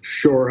to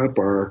shore up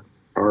our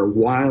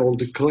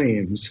wild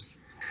claims.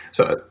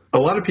 So a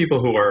lot of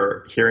people who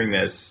are hearing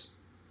this,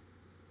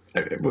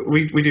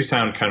 we do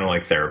sound kind of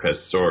like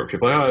therapists or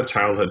people,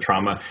 childhood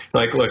trauma.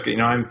 Like, look,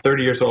 I'm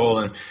 30 years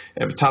old and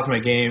at the top of my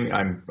game,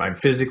 I'm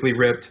physically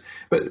ripped.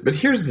 But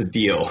here's the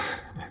deal.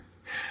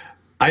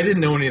 I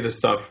didn't know any of this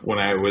stuff when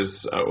I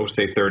was,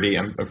 say 30.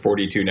 I'm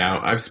 42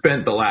 now. I've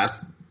spent the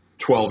last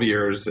 12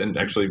 years and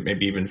actually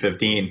maybe even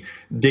 15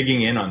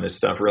 digging in on this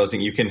stuff,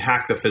 realizing you can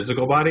hack the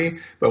physical body,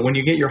 but when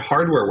you get your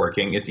hardware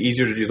working, it's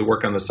easier to do the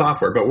work on the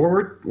software. But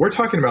we're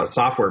talking about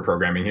software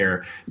programming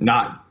here,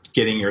 not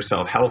getting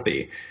yourself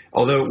healthy.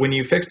 Although when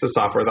you fix the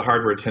software, the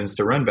hardware tends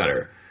to run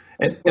better.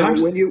 And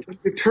when you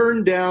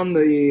turn down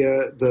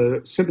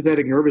the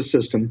sympathetic nervous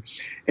system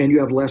and you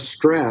have less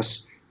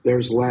stress,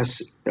 there's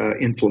less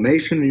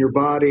inflammation in your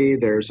body.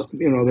 There's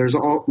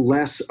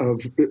less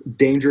of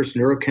dangerous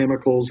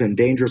neurochemicals and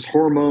dangerous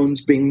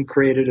hormones being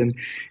created.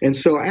 And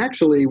so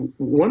actually,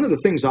 one of the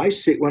things I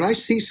see when I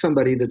see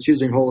somebody that's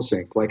using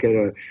Holosync, like at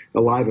a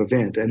live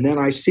event, and then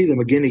I see them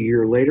again a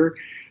year later,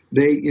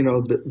 they,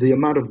 the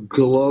amount of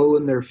glow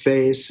in their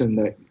face and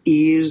the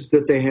ease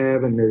that they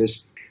have and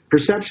this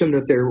perception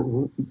that they're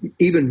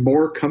even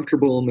more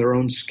comfortable in their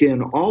own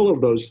skin, all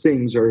of those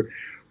things are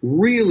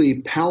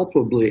really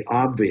palpably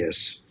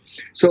obvious.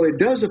 So it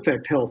does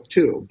affect health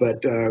too,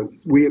 but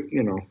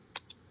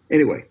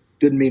anyway,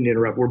 didn't mean to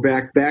interrupt. We're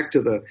back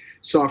to the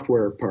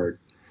software part.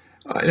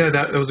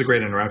 That was a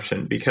great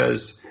interruption,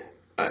 because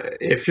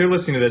if you're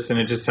listening to this and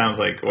it just sounds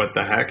like, what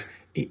the heck?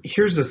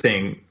 Here's the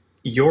thing.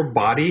 Your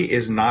body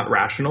is not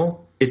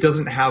rational. It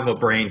doesn't have a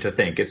brain to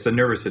think. It's a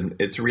nervous,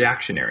 it's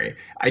reactionary.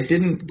 I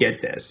didn't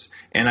get this,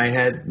 and I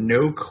had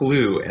no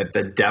clue at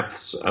the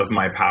depths of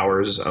my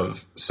powers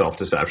of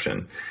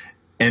self-deception.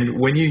 And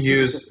when you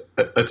use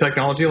a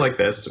technology like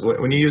this,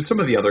 when you use some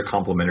of the other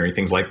complementary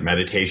things like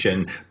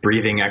meditation,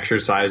 breathing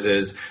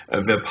exercises,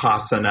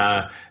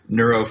 vipassana,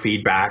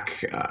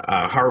 neurofeedback,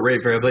 heart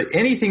rate variability,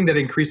 anything that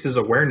increases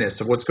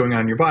awareness of what's going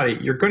on in your body,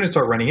 you're going to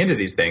start running into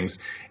these things.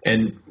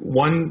 And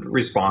one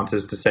response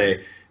is to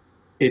say,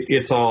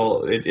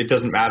 it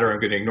doesn't matter, I'm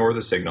going to ignore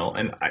the signal.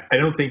 And I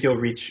don't think you'll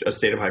reach a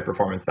state of high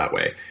performance that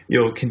way.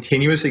 You'll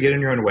continuously get in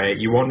your own way.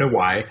 You won't know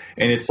why.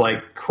 And it's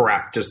like,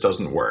 crap just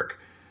doesn't work.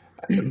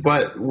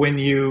 But when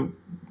you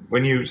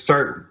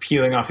start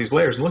peeling off these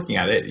layers and looking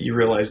at it, you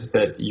realize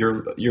that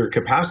your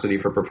capacity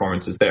for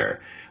performance is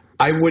there.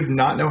 I would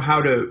not know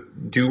how to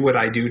do what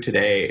I do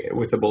today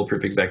with the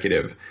Bulletproof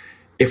Executive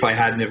if I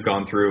hadn't have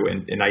gone through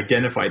and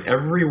identified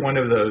every one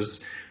of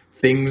those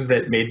things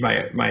that made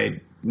my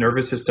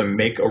nervous system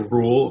make a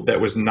rule that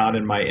was not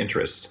in my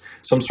interest,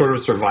 some sort of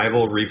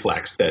survival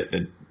reflex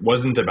that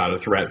wasn't about a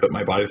threat, but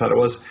my body thought it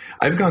was.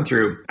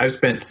 I've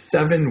spent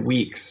 7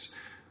 weeks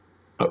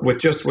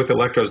with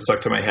electrodes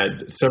stuck to my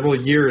head, several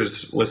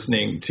years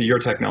listening to your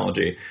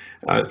technology,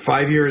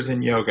 5 years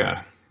in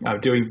yoga,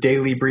 doing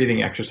daily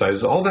breathing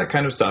exercises, all that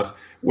kind of stuff,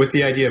 with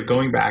the idea of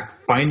going back,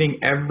 finding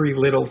every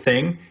little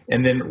thing,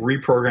 and then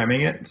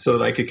reprogramming it so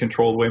that I could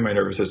control the way my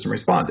nervous system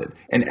responded.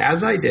 And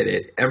as I did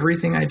it,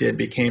 everything I did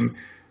became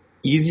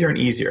easier and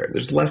easier.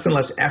 There's less and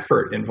less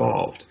effort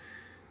involved.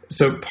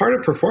 So part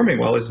of performing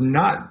well is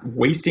not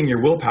wasting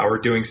your willpower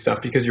doing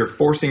stuff because you're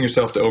forcing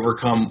yourself to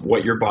overcome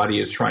what your body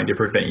is trying to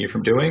prevent you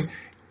from doing.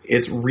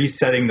 It's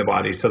resetting the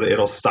body so that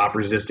it'll stop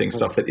resisting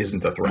stuff that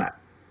isn't a threat.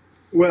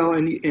 Well,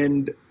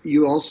 and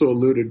you also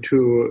alluded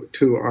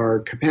to our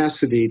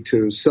capacity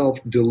to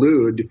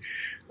self-delude.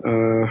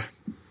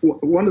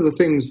 One of the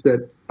things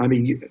that,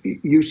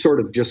 you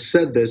sort of just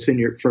said this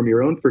from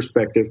your own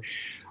perspective.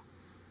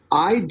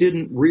 I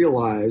didn't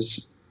realize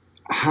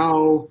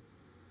how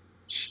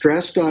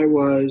stressed I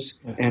was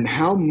and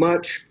how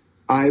much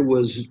I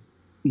was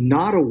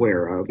not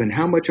aware of and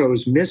how much I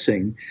was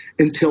missing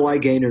until I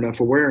gained enough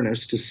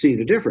awareness to see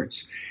the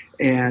difference.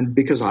 And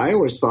because I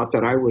always thought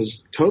that I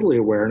was totally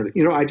aware.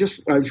 I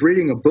was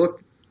reading a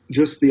book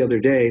just the other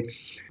day,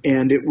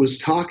 and it was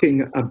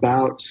talking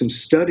about some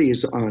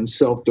studies on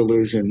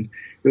self-delusion.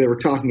 They were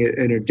talking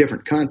in a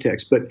different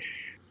context, but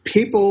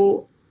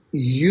people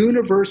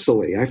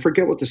universally, I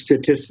forget what the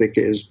statistic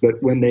is, but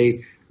when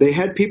they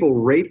had people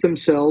rate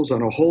themselves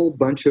on a whole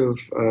bunch of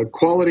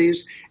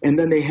qualities, and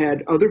then they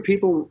had other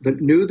people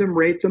that knew them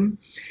rate them,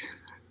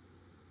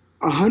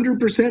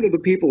 100% of the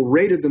people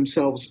rated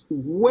themselves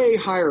way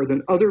higher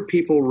than other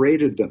people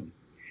rated them.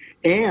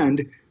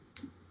 And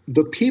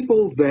the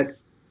people that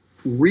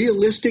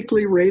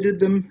realistically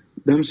rated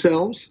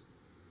themselves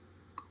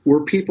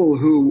were people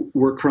who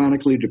were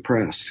chronically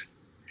depressed.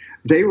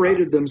 They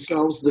rated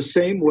themselves the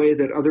same way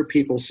that other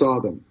people saw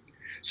them.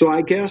 So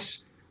I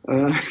guess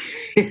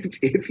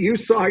if you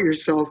saw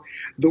yourself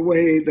the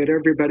way that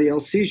everybody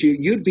else sees you,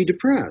 you'd be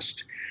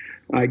depressed,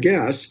 I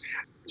guess.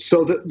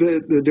 So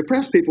the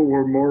depressed people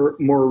were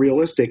more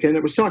realistic, and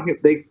it was talking.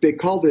 They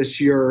call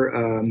this your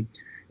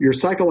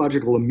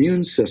psychological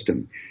immune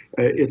system.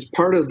 It's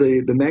part of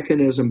the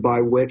mechanism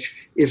by which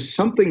if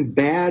something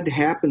bad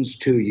happens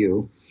to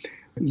you,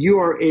 you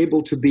are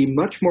able to be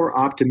much more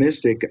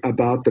optimistic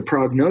about the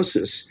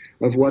prognosis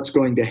of what's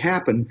going to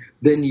happen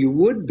than you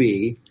would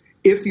be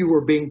if you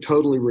were being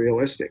totally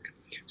realistic.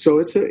 So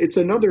it's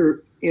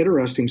another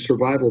interesting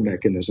survival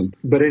mechanism.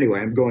 But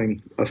anyway, I'm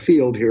going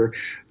afield here.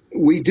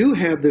 We do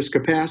have this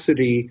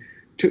capacity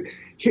to.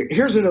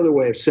 Here's another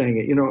way of saying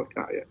it.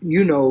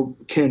 You know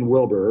Ken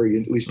Wilber, or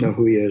you at least know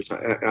who he is.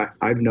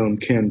 I've known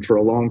Ken for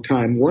a long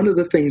time. One of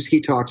the things he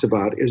talks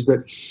about is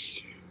that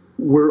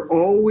we're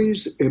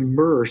always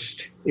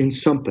immersed in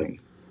something,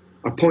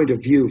 a point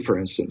of view, for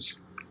instance.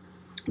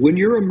 When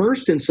you're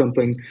immersed in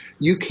something,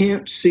 you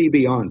can't see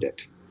beyond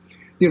it.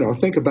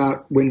 Think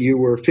about when you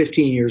were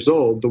 15 years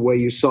old, the way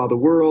you saw the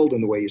world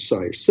and the way you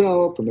saw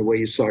yourself and the way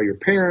you saw your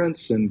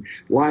parents and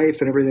life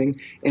and everything,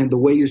 and the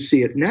way you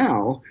see it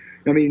now.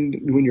 I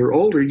mean, when you're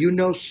older, you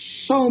know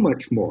so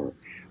much more.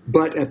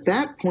 But at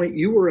that point,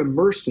 you were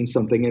immersed in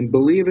something, and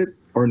believe it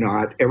or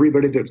not,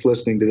 everybody that's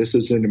listening to this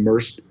is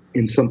immersed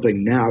in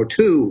something now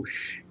too.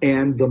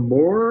 And the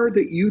more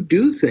that you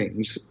do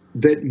things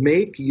that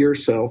make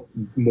yourself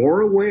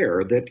more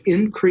aware, that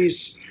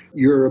increase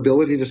your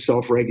ability to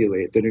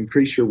self-regulate, that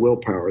increase your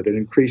willpower, that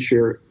increase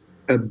your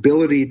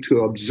ability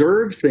to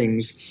observe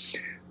things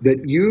that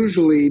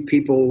usually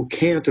people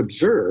can't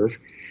observe,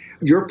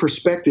 your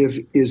perspective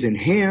is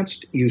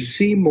enhanced, you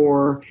see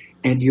more,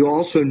 and you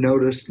also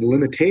notice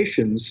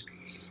limitations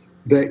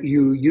that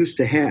you used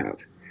to have.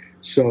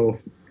 So,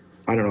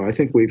 I don't know, I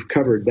think we've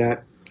covered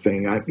that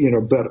thing.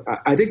 But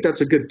I think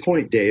that's a good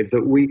point, Dave,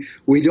 that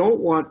we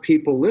don't want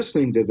people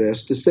listening to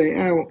this to say,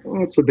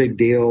 what's the big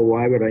deal?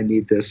 Why would I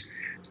need this?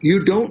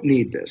 You don't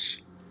need this.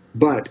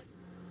 But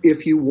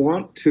if you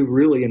want to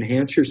really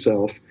enhance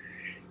yourself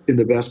in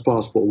the best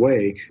possible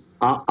way,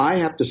 I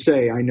have to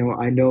say, I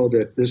know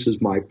that this is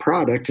my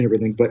product and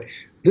everything, but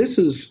this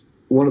is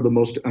one of the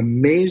most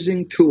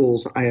amazing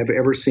tools I have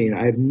ever seen.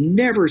 I've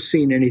never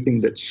seen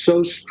anything that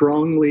so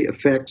strongly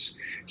affects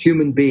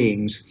human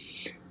beings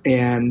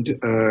and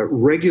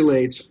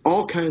regulates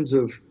all kinds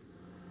of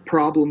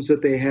problems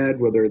that they had,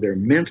 whether they're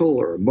mental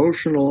or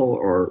emotional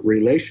or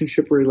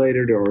relationship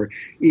related or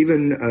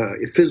even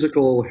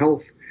physical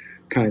health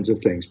kinds of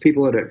things.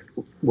 People that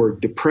were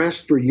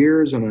depressed for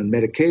years and on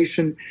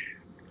medication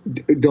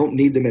don't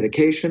need the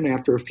medication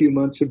after a few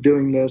months of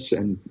doing this,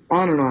 and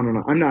on and on and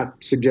on. I'm not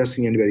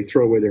suggesting anybody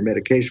throw away their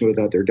medication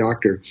without their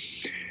doctor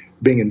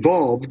being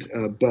involved,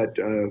 but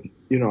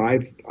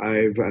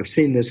I've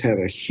seen this have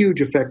a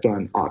huge effect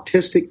on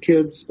autistic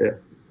kids,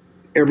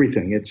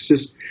 everything.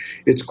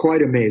 It's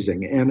quite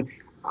amazing. And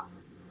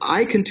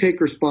I can take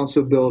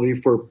responsibility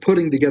for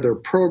putting together a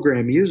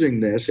program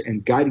using this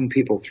and guiding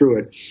people through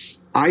it.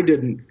 I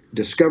didn't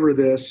discover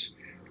this.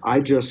 I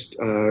just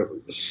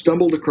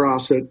stumbled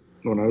across it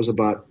when I was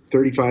about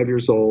 35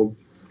 years old,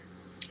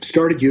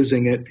 started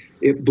using it.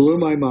 It blew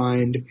my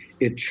mind.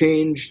 It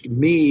changed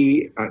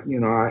me.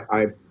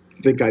 I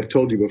think I've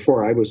told you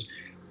before, I was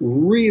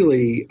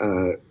really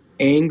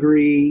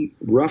angry,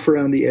 rough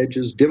around the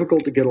edges,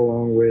 difficult to get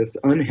along with,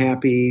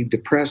 unhappy,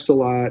 depressed a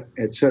lot,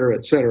 et cetera,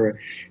 et cetera.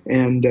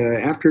 And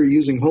after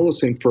using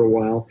Holosync for a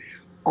while,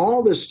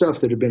 all this stuff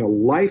that had been a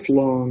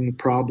lifelong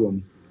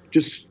problem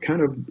just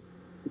kind of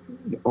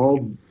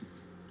all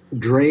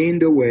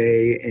drained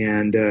away,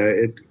 and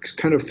it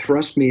kind of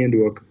thrust me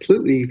into a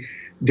completely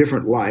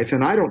different life.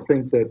 And I don't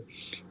think that,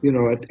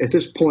 at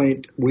this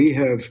point, we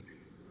have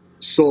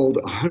sold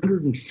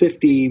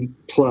 $150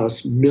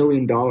 plus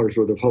million worth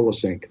of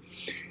Holosync.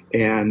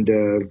 And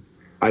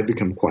I've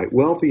become quite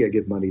wealthy. I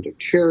give money to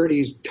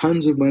charities,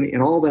 tons of money,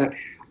 and all that.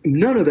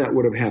 None of that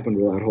would have happened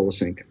without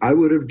Holosync. I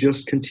would have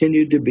just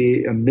continued to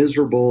be a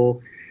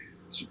miserable,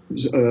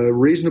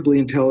 reasonably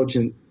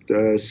intelligent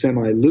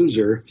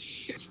semi-loser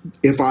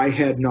if I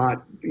had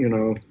not,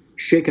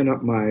 shaken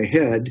up my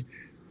head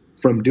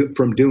from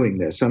doing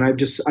this. And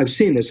I've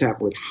seen this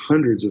happen with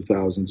hundreds of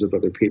thousands of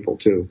other people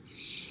too.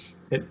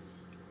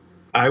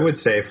 I would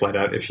say flat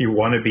out, if you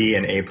want to be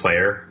an A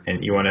player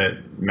and you want to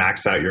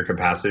max out your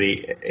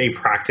capacity, a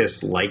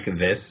practice like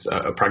this,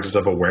 a practice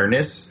of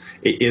awareness,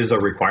 it is a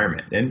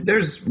requirement. And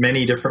there's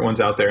many different ones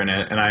out there, and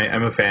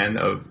I'm a fan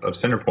of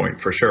Centerpoint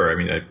for sure. I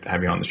mean, I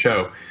have you on the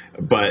show,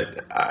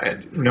 but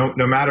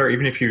no matter,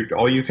 even if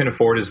all you can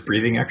afford is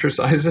breathing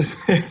exercises,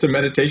 some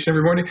meditation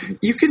every morning,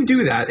 you can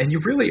do that, and you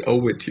really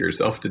owe it to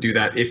yourself to do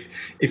that.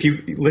 If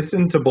you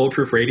listen to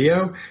Bulletproof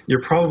Radio,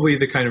 you're probably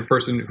the kind of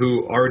person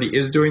who already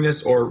is doing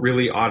this or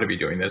really ought to be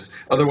doing this.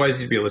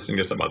 Otherwise, you'd be listening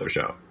to some other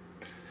show.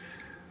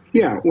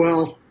 Yeah,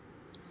 well,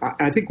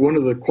 I think one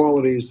of the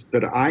qualities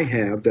that I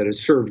have that has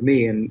served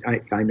me, and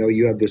I know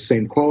you have the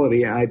same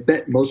quality, I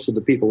bet most of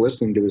the people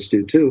listening to this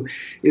do too,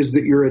 is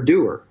that you're a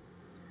doer.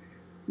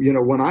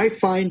 When I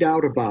find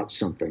out about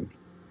something,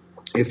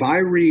 if I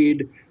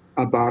read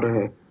about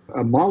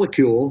a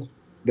molecule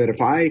that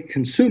if I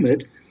consume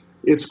it,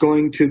 it's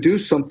going to do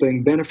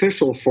something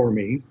beneficial for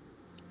me,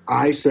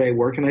 I say,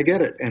 where can I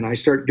get it? And I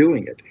start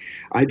doing it.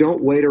 I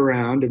don't wait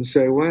around and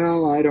say,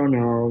 well, I don't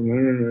know.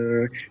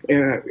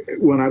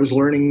 When I was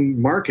learning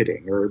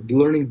marketing or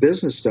learning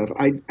business stuff,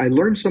 I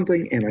learned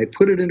something and I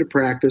put it into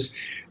practice.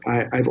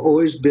 I've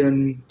always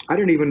been, I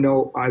don't even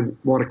know I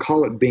want to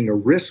call it being a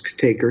risk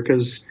taker,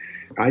 because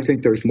I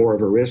think there's more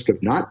of a risk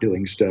of not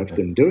doing stuff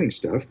than doing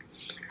stuff.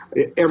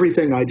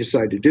 Everything I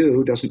decide to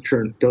do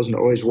doesn't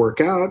always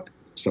work out.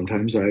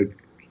 Sometimes I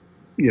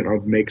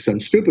make some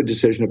stupid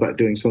decision about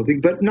doing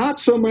something, but not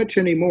so much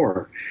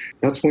anymore.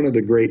 That's one of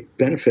the great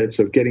benefits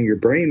of getting your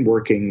brain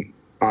working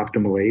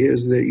optimally,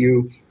 is that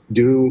you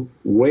do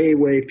way,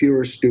 way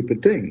fewer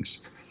stupid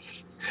things.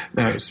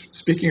 Now,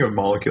 speaking of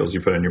molecules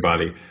you put in your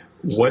body,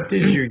 what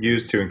did you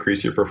use to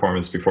increase your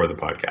performance before the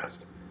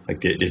podcast? Like,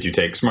 did you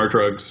take smart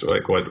drugs?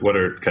 Like, what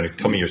are, kind of,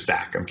 tell me your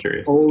stack. I'm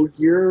curious. Oh,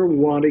 you're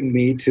wanting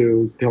me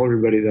to tell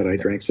everybody that I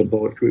drank some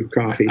bulletproof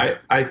coffee.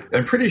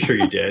 I'm pretty sure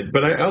you did,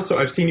 but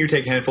I've seen you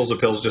take handfuls of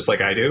pills just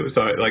like I do.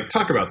 So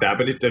talk about that.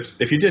 But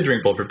if you did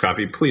drink bulletproof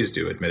coffee, please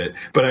do admit it.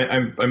 But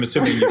I'm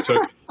assuming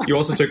you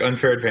also took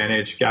Unfair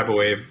Advantage, GABA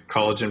Wave,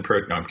 collagen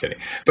protein. No, I'm kidding.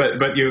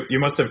 But you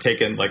must have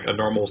taken like a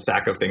normal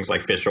stack of things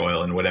like fish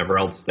oil and whatever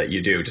else that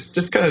you do.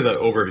 Just kind of the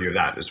overview of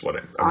that is what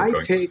I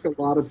take a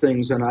lot of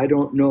things, and I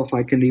don't know if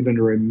I can even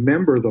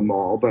remember them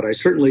all, but I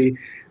take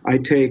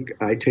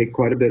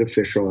quite a bit of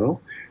fish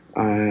oil.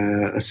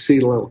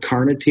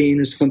 Acetyl-L-carnitine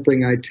is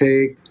something I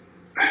take.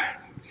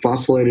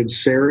 Phosphorylated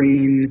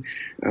serine.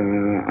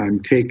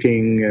 I'm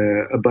taking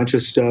a bunch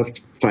of stuff,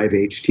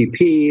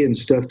 5-HTP and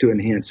stuff to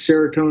enhance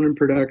serotonin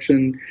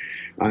production.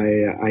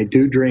 I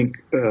do drink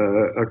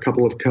a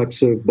couple of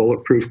cups of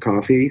bulletproof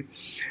coffee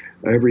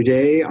every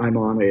day. I'm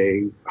on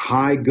a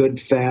high good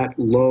fat,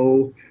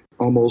 low,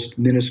 almost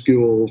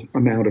minuscule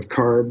amount of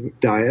carb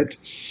diet.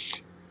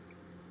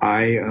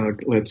 I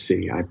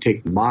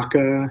take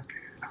maca.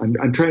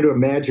 I'm trying to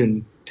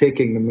imagine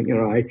taking them.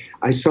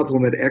 I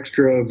supplement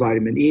extra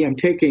vitamin E. I'm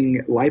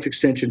taking Life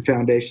Extension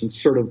Foundation's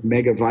sort of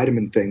mega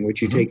vitamin thing,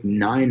 which you take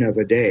 9 of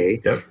a day,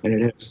 and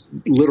it has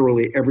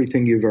literally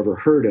everything you've ever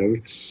heard of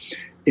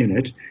in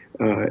it,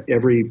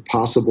 every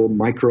possible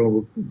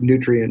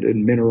micronutrient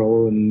and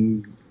mineral,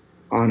 and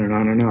on and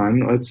on and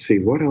on. Let's see,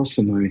 what else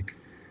am I?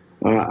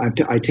 I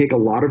take a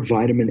lot of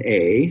vitamin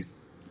A.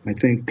 I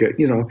think,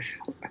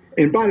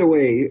 and by the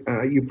way,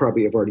 you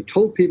probably have already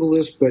told people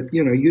this, but,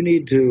 you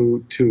need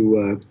to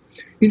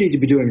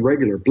be doing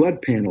regular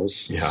blood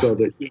panels so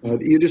that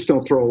you just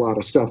don't throw a lot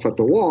of stuff at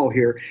the wall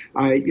here.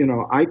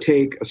 I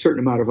take a certain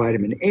amount of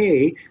vitamin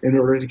A in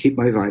order to keep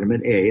my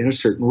vitamin A in a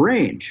certain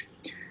range,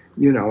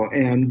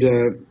 and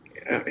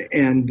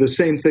the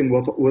same thing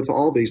with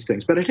all these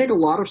things. But I take a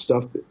lot of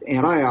stuff,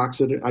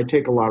 antioxidant. I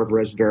take a lot of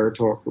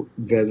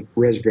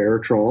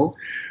resveratrol.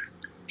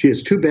 Gee,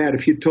 it's too bad.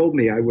 If you told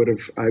me, I would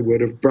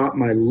have brought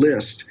my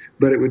list,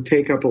 but it would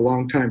take up a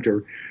long time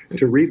to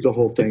read the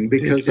whole thing,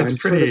 because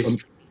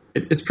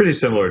it's pretty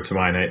similar to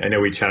mine. I know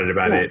we chatted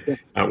about it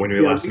when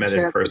we last met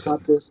in person.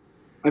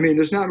 I mean,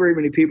 there's not very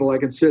many people I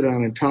can sit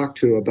down and talk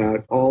to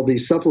about all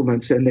these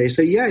supplements, and they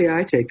say, yeah,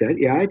 I take that.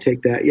 Yeah, I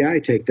take that. Yeah, I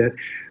take that.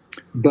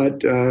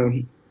 But,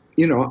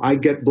 I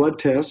get blood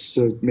tests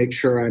to make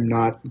sure I'm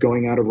not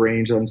going out of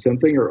range on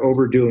something or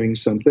overdoing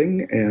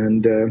something.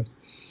 And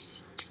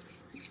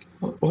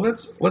well,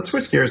 let's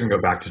switch gears and go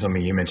back to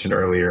something you mentioned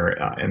earlier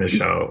in the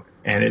show.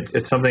 And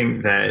it's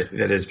something that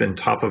has been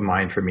top of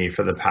mind for me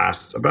for the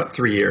past about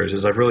 3 years,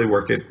 as I've really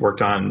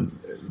worked on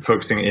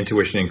focusing on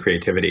intuition and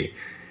creativity.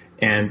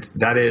 And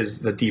that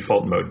is the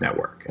default mode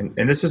network.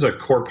 And this is a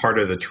core part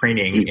of the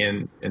training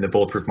in the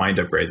Bulletproof Mind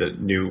Upgrade, the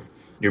new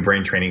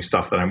brain training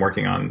stuff that I'm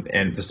working on,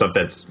 and the stuff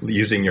that's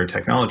using your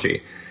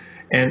technology.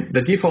 And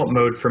the default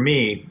mode for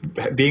me,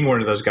 being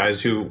one of those guys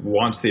who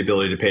wants the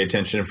ability to pay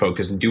attention and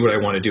focus and do what I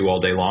want to do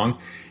all day long,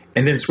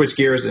 and then switch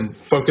gears and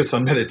focus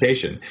on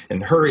meditation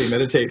and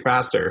meditate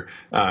faster,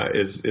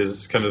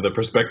 is kind of the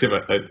perspective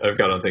I've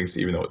got on things,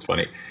 even though it's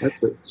funny.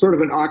 That's sort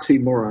of an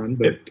oxymoron,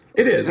 but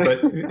it is.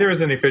 But there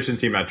is an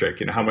efficiency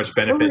metric. How much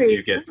benefit do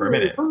you get per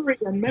minute? Hurry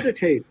and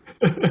meditate.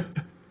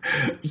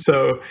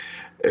 So,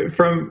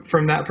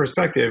 from that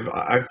perspective,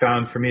 I've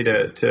found for me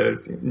to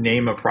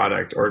name a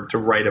product or to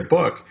write a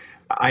book,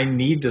 I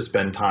need to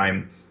spend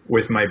time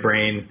with my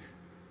brain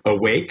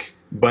awake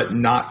but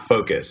not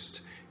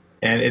focused.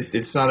 And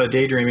it's not a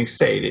daydreaming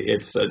state.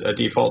 It's a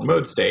default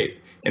mode state.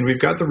 And we've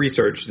got the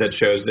research that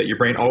shows that your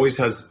brain always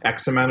has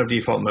X amount of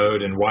default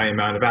mode and Y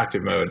amount of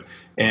active mode.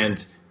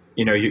 And,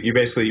 you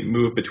basically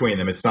move between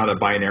them. It's not a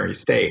binary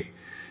state.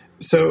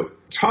 So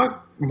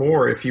talk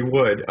more, if you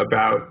would,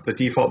 about the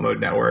default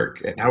mode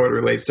network and how it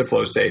relates to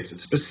flow states,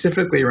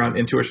 specifically around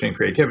intuition and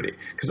creativity.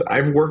 Because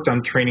I've worked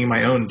on training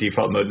my own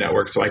default mode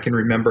network so I can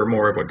remember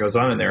more of what goes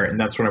on in there, and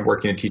that's what I'm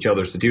working to teach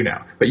others to do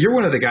now. But you're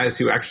one of the guys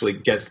who actually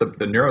gets the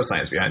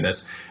neuroscience behind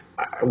this.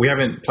 We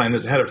haven't planned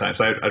this ahead of time,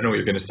 so I don't know what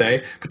you're going to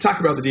say. But talk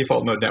about the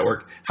default mode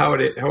network, how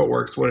it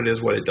works, what it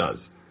is, what it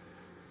does.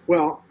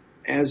 Well,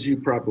 as you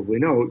probably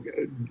know,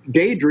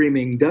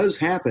 daydreaming does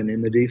happen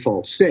in the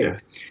default state. Yeah.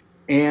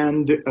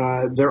 And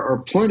there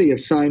are plenty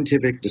of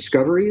scientific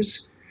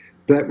discoveries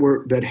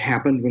that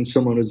happened when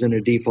someone was in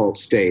a default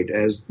state.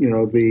 As you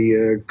know,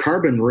 the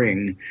carbon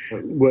ring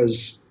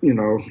was,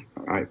 now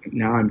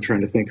I'm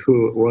trying to think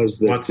who it was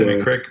that Watson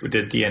and Crick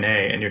did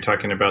DNA, and you're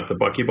talking about the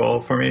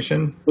buckyball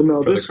formation.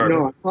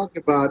 I'm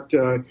talking about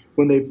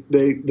when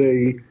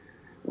they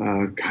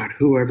God,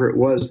 whoever it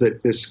was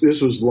that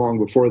this was long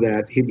before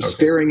that. He was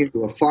staring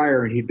into a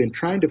fire, and he'd been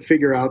trying to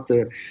figure out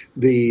the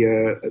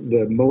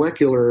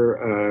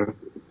molecular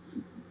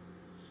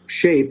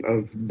shape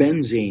of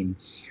benzene.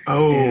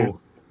 Oh.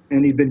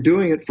 And he'd been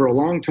doing it for a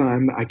long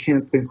time. I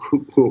can't think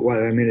who it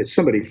was. I mean, it's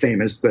somebody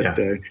famous, but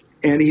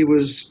and he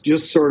was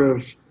just sort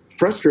of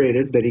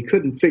frustrated that he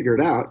couldn't figure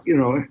it out.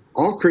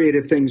 All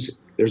creative things,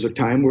 there's a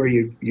time where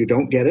you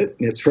don't get it,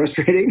 and it's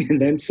frustrating,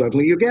 and then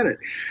suddenly you get it.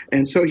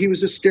 And so he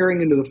was just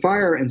staring into the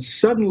fire, and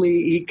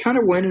suddenly he kind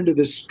of went into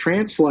this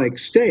trance-like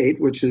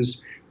state, which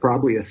is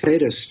probably a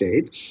theta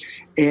state,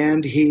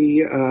 and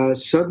he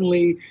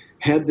suddenly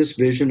had this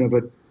vision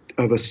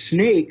of a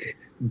snake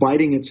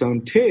biting its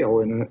own tail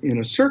in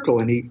a circle,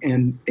 and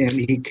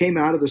he came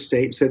out of the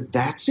state and said,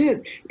 "That's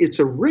it. It's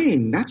a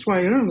ring. That's why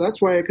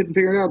I couldn't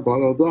figure it out." Blah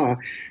blah blah.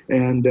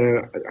 And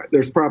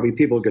there's probably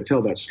people who could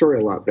tell that story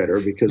a lot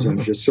better because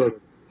I'm just sort of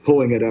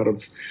pulling it out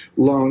of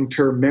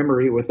long-term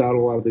memory without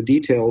a lot of the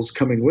details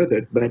coming with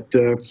it. But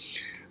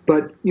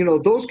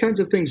those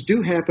kinds of things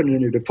do happen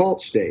in a default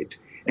state.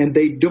 And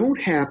they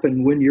don't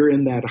happen when you're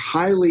in that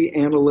highly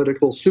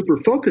analytical, super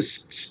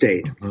focused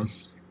state. Mm-hmm.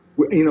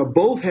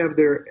 Both have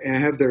their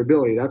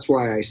ability. That's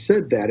why I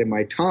said that in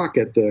my talk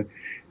at the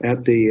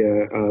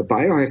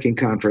biohacking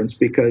conference,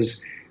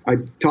 because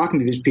I'm talking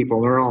to these people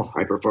and they're all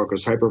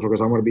hyper-focused. I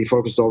want to be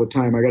focused all the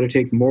time. I got to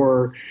take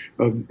more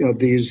of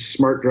these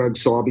smart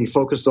drugs, so I'll be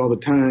focused all the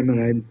time. And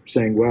I'm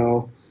saying,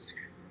 well,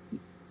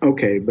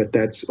 okay, but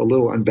that's a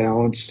little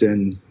unbalanced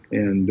and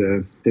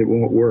it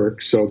won't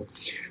work. So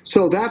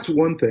that's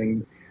one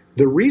thing.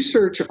 The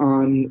research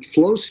on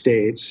flow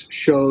states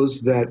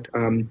shows that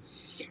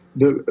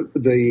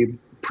the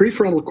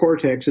prefrontal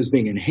cortex is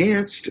being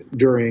enhanced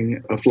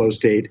during a flow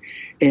state,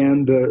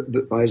 and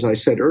as I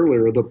said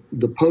earlier,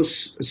 the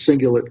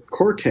post-cingulate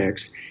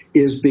cortex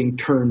is being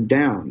turned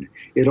down.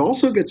 It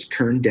also gets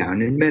turned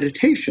down in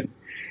meditation,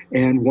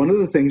 and one of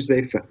the things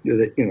they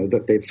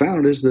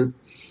found is that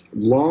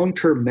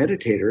long-term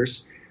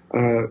meditators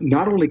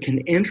not only can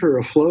enter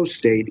a flow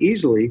state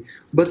easily,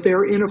 but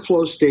they're in a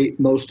flow state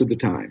most of the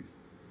time.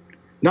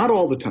 Not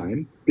all the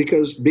time,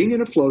 because being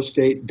in a flow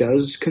state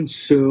does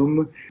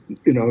consume,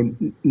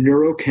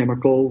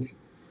 neurochemical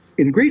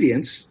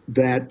ingredients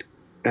that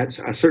at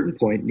a certain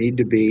point need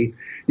to be,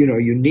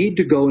 you need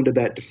to go into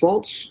that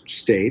default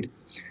state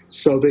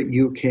so that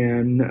you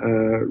can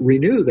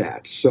renew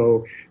that.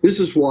 So this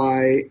is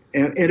why,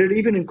 and it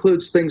even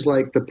includes things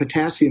like the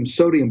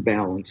potassium-sodium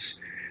balance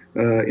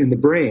in the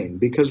brain,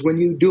 because when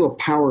you do a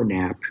power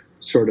nap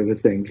sort of a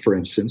thing, for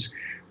instance,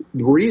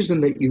 the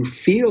reason that you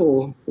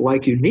feel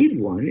like you need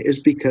one is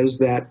because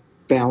that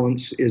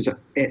balance is,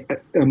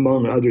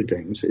 among other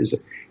things, is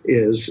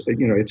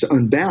it's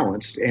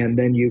unbalanced, and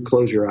then you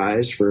close your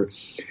eyes for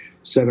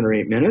 7 or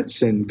 8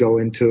 minutes and go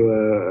into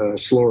a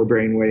slower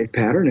brainwave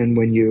pattern, and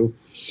when you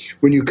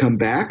come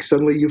back,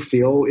 suddenly you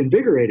feel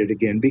invigorated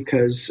again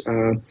because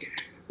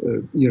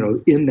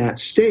in that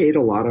state,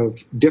 a lot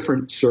of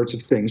different sorts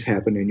of things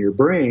happen in your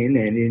brain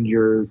and in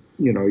your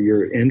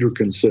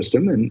endocrine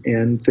system,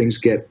 and things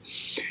get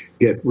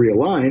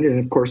realigned. And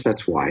of course,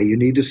 that's why you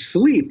need to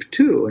sleep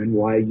too, and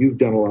why you've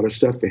done a lot of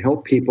stuff to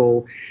help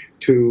people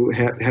to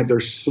have their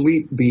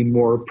sleep be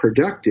more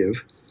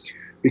productive,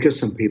 because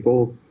some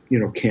people,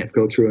 can't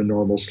go through a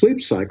normal sleep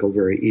cycle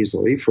very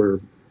easily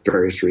for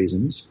various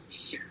reasons.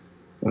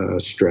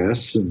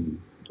 Stress and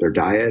their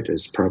diet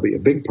is probably a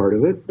big part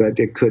of it, but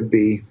it could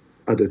be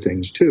other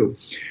things too.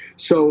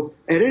 So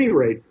at any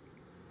rate,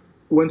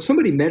 when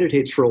somebody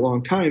meditates for a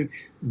long time,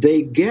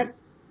 they get,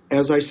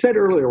 as I said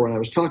earlier when I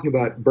was talking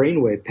about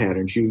brainwave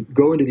patterns, you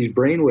go into these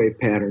brainwave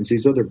patterns,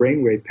 these other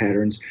brainwave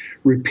patterns,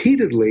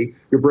 repeatedly,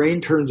 your brain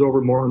turns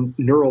over more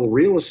neural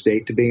real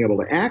estate to being able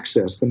to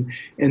access them.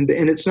 And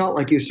it's not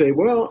like you say,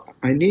 well,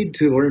 I need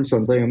to learn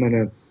something,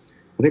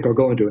 I think I'll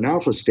go into an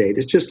alpha state.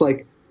 It's just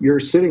like you're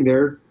sitting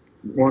there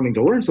wanting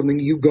to learn something,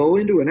 you go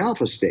into an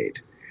alpha state.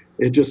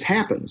 It just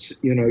happens.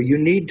 You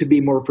need to be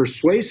more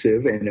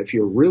persuasive, and if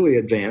you're really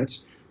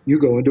advanced, you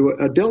go into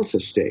a delta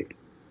state.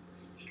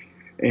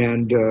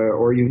 And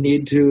or you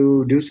need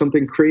to do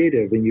something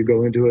creative, and you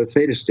go into a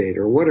theta state,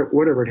 or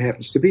whatever it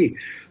happens to be.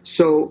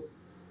 So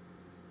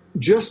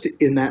just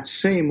in that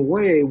same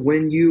way,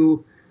 when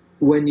you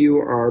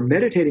are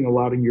meditating a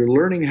lot and you're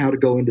learning how to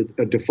go into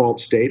a default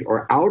state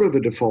or out of a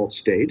default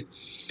state,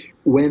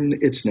 when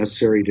it's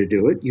necessary to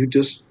do it, you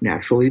just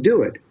naturally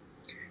do it.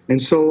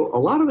 And so a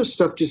lot of this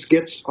stuff just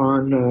gets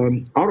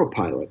on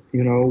autopilot.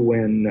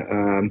 When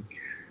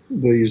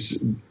these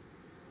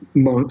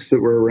monks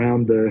that were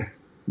around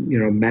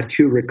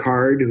Mathieu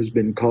Ricard, who's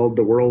been called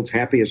the world's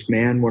happiest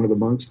man, one of the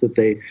monks that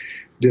they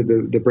did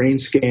the brain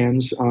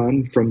scans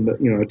on from the,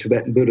 a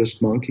Tibetan Buddhist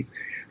monk.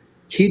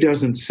 he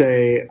doesn't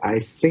say,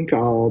 I think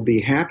I'll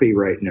be happy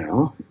right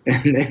now,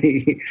 and then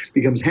he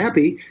becomes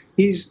happy.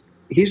 He's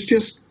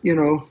just,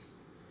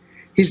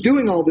 he's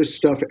doing all this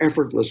stuff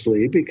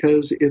effortlessly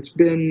because it's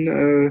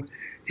been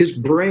his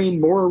brain,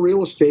 more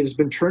real estate has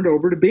been turned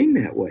over to being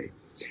that way.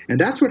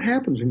 And that's what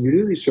happens when you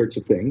do these sorts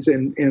of things.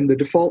 And the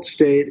default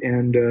state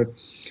and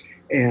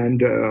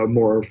a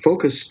more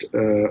focused,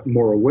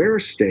 more aware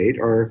state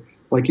are,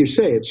 like you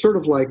say, it's sort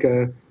of like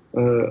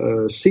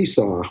a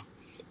seesaw.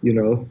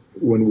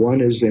 When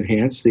one is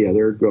enhanced, the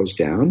other goes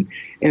down.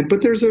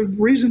 But there's a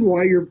reason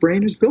why your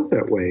brain is built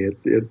that way.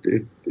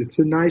 It's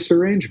a nice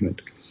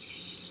arrangement.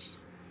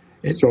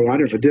 So I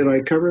don't know. Did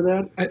I cover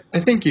that? I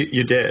think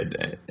you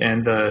did.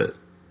 And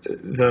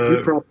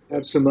you probably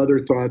have some other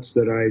thoughts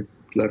that I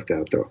left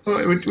out, though.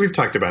 Well, we've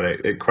talked about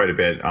it quite a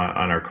bit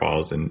on our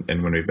calls and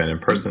when we've been in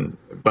person.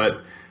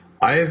 But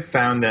I've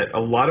found that a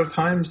lot of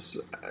times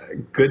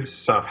good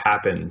stuff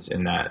happens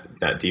in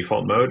that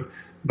default mode,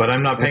 but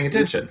I'm not paying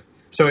attention.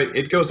 So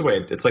it goes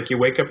away. It's like you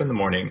wake up in the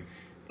morning,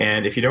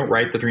 and if you don't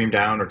write the dream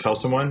down or tell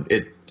someone,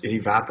 it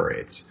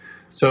evaporates.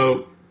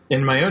 So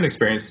in my own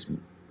experience,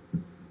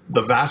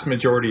 the vast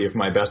majority of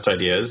my best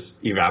ideas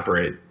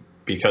evaporate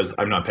because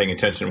I'm not paying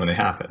attention when they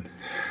happen.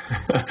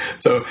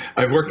 So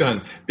I've worked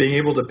on being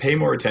able to pay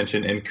more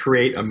attention and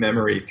create a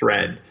memory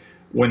thread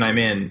when I'm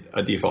in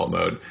a default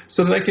mode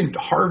so that I can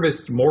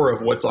harvest more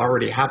of what's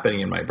already happening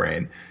in my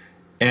brain.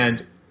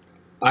 And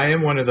I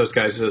am one of those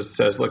guys that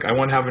says, look, I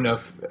want to have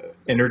enough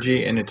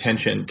energy and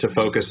attention to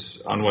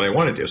focus on what I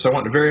want to do. So I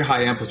want a very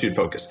high amplitude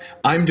focus.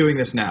 I'm doing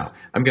this now.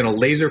 I'm going to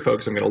laser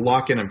focus. I'm going to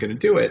lock in. I'm going to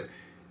do it.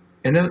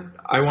 And then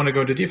I want to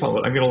go into default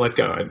mode. I'm going to let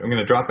go. I'm going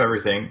to drop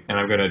everything, and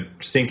I'm going to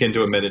sink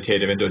into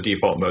a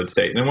default mode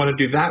state. And I want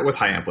to do that with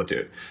high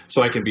amplitude.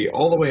 So I can be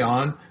all the way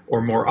on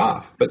or more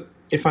off. But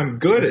if I'm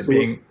good at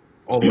being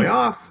all the way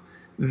off,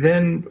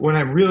 then when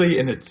I'm really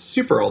in a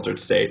super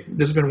altered state,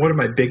 this has been one of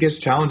my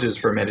biggest challenges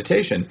for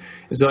meditation,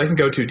 is that I can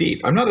go too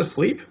deep. I'm not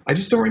asleep. I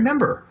just don't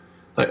remember.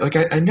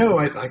 I know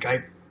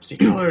I see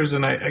colors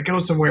and I go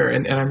somewhere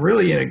and I'm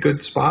really in a good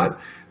spot,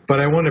 but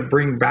I want to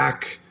bring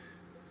back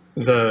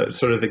the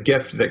sort of the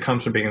gift that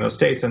comes from being in those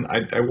states. And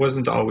I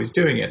wasn't always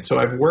doing it. So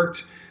I've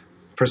worked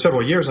for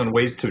several years on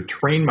ways to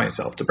train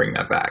myself to bring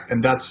that back.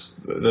 And that's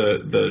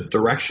the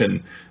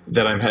direction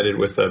that I'm headed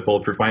with the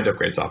Bulletproof Mind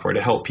Upgrade software,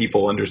 to help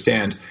people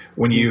understand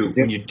when you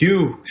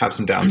do have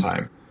some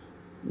downtime,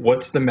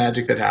 what's the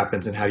magic that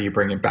happens and how do you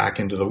bring it back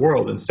into the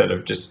world instead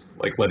of just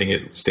like letting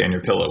it stay on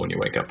your pillow when you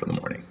wake up in the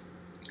morning.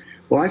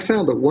 Well, I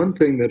found that one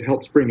thing that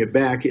helps bring it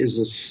back is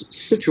a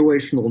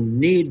situational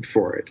need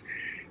for it.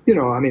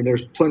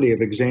 There's plenty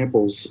of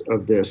examples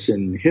of this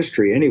in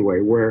history anyway,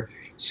 where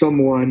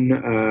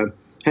someone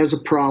has a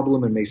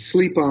problem and they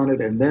sleep on it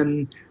and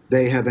then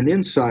they have an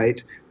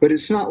insight, but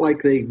it's not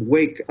like they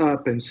wake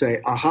up and say,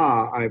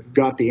 aha, I've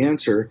got the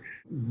answer.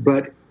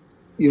 But,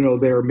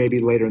 they're maybe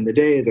later in the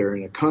day, they're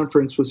in a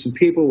conference with some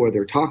people where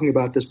they're talking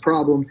about this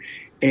problem.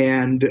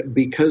 And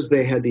because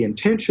they had the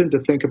intention to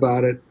think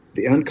about it,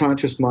 the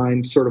unconscious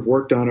mind sort of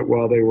worked on it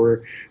while they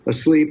were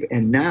asleep.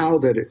 And now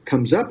that it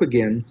comes up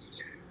again,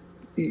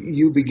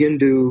 you begin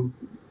to,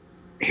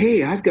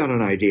 hey, I've got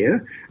an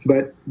idea,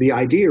 but the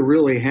idea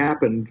really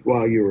happened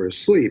while you were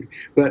asleep.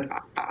 But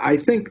I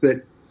think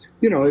that,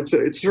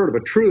 it's sort of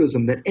a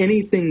truism that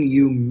anything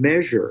you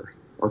measure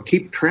or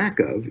keep track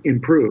of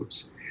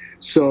improves.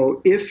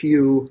 So if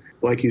you,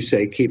 like you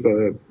say, keep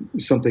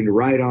something to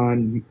write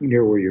on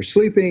near where you're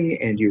sleeping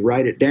and you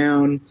write it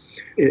down,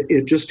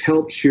 it just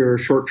helps your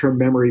short-term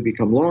memory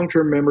become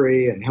long-term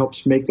memory and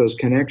helps make those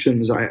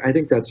connections. I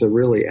think that's a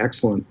really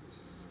excellent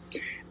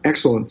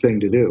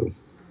thing to do.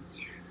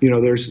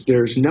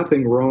 There's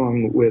nothing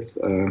wrong with.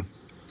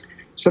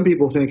 Some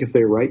people think if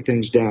they write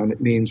things down,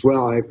 it means,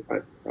 well,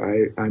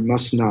 I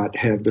must not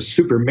have the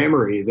super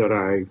memory that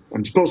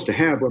I'm supposed to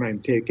have when I'm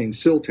taking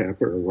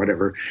Siltep or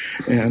whatever,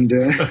 and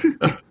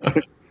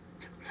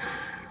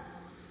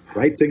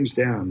write things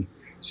down.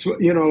 So,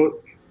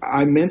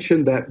 I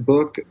mentioned that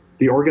book,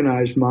 The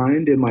Organized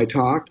Mind, in my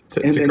talk.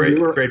 It's a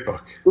great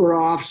book. You were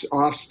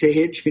off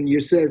stage and you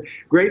said,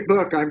 great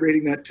book, I'm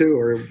reading that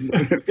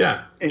too.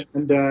 Yeah.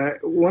 And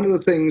one of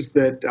the things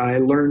that I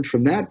learned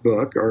from that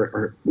book,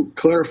 or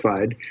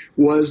clarified,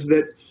 was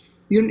that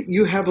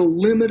you have a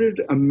limited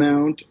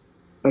amount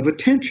of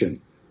attention.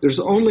 There's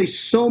only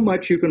so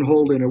much you can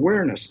hold in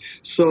awareness.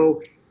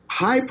 So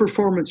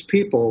high-performance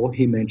people,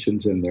 he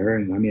mentions in there,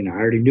 and I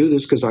already knew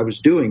this because I was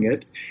doing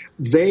it,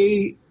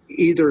 they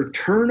either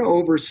turn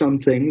over some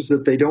things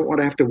that they don't want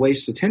to have to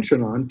waste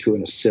attention on to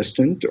an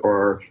assistant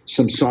or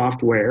some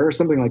software or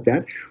something like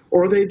that,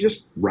 or they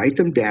just write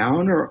them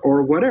down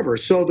or whatever,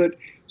 so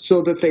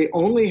that they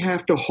only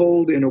have to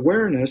hold in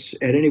awareness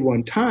at any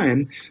one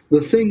time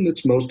the thing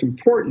that's most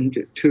important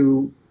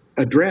to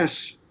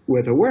address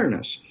with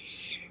awareness.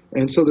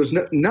 And so there's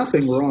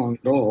nothing wrong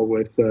at all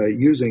with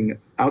using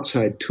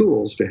outside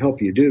tools to help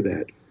you do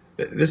that.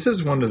 This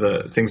is one of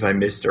the things I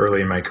missed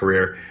early in my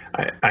career.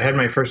 I had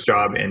my first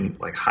job in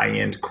like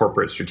high-end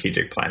corporate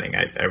strategic planning.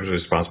 I was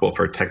responsible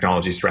for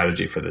technology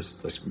strategy for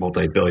this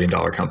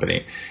multi-billion-dollar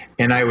company.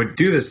 And I would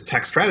do this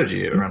tech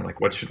strategy around like,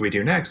 what should we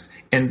do next?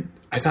 And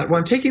I thought, well,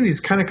 I'm taking these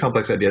kind of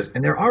complex ideas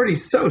and they're already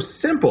so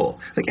simple.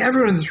 Like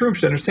everyone in this room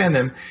should understand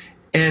them.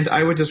 And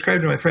I would describe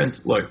to my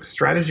friends, look,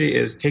 strategy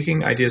is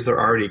taking ideas that are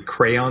already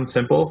crayon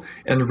simple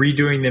and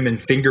redoing them in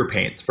finger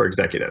paints for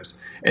executives.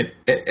 And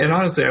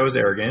honestly, I was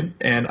arrogant,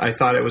 and I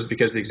thought it was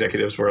because the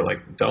executives were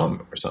like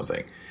dumb or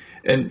something.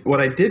 And what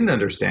I didn't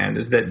understand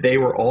is that they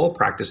were all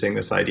practicing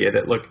this idea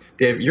that, look,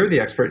 Dave, you're the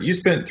expert. You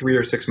spent 3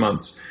 or 6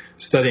 months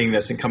studying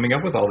this and coming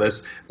up with all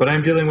this, but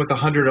I'm dealing with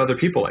 100 other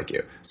people like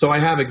you. So I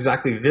have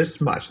exactly this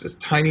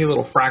tiny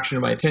little fraction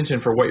of my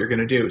attention for what you're going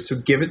to do. So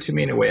give it to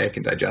me in a way I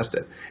can digest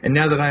it. And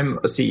now that I'm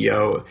a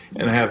CEO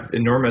and I have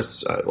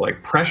enormous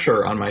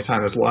pressure on my time,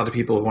 there's a lot of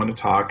people who want to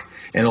talk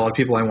and a lot of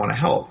people I want to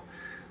help.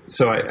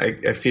 So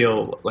I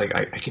feel like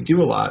I can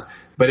do a lot.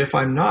 But if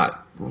I'm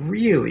not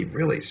really,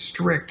 really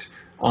strict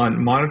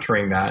on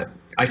monitoring that,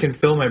 I can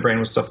fill my brain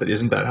with stuff that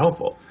isn't that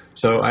helpful.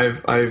 So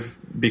I've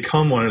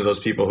become one of those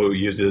people who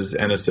uses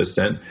an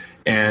assistant,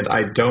 and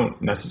I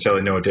don't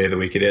necessarily know what day of the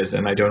week it is,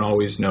 and I don't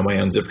always know my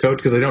own zip code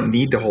because I don't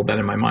need to hold that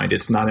in my mind.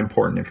 It's not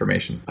important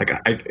information. Like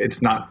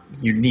it's not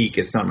unique.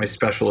 It's not my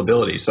special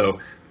ability. So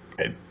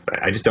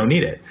I just don't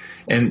need it.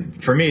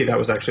 And for me, that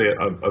was actually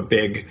a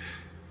big,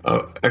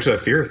 actually a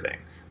fear thing.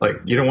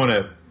 Like you don't want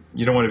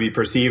to be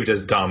perceived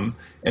as dumb,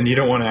 and you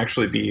don't want to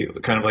actually be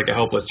kind of like a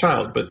helpless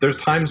child. But there's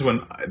times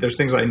when there's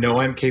things I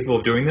know I'm capable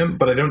of doing them,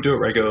 but I don't do it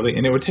regularly,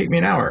 and it would take me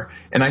an hour.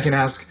 And I can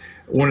ask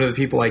one of the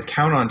people I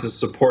count on to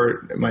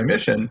support my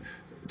mission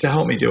to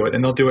help me do it,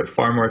 and they'll do it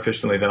far more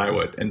efficiently than I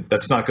would. And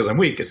that's not because I'm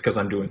weak. It's because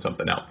I'm doing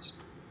something else.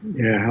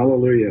 Yeah,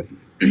 hallelujah.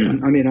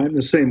 I mean, I'm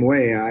the same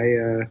way.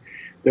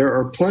 There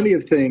are plenty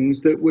of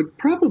things that would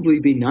probably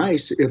be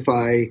nice if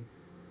I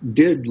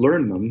did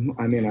learn them.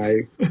 I mean,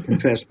 I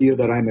confess to you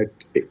that I'm an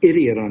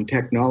idiot on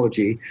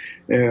technology.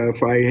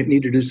 If I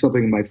need to do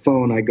something on my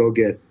phone, I go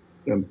get,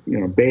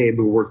 Babe,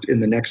 who worked in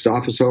the next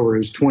office over,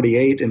 who's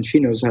 28, and she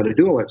knows how to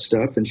do all that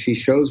stuff, and she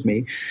shows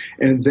me.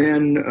 And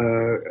then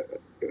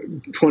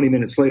 20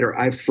 minutes later,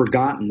 I've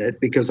forgotten it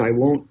because I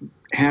won't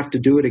have to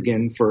do it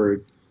again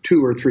for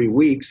 2 or 3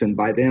 weeks, and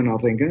by then I'll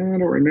think, I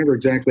don't remember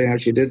exactly how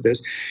she did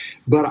this.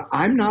 But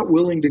I'm not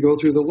willing to go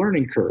through the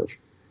learning curve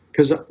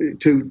because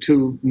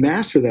to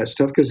master that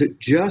stuff, because it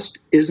just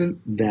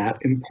isn't that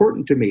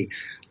important to me.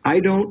 I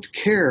don't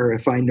care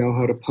if I know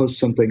how to post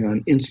something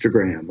on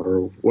Instagram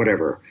or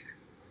whatever.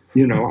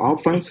 I'll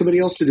find somebody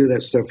else to do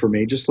that stuff for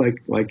me, just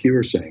like you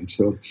were saying.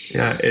 So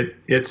yeah,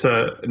 it's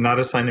not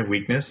a sign of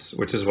weakness,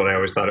 which is what I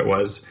always thought it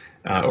was,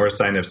 or a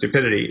sign of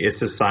stupidity.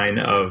 It's a sign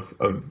of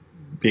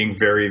being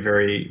very,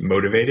 very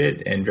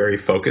motivated and very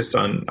focused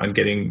on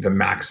getting the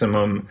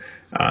maximum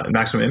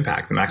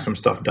impact, the maximum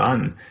stuff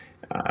done.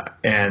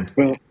 And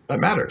that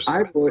matters.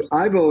 I've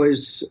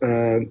always,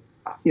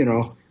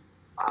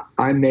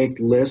 I make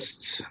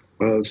lists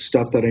of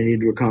stuff that I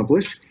need to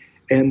accomplish.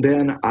 And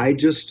then I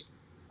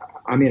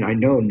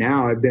know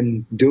now I've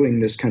been doing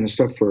this kind of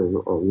stuff for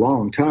a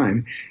long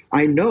time.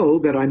 I know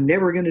that I'm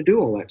never going to do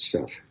all that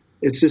stuff.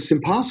 It's just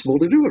impossible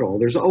to do it all.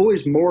 There's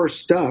always more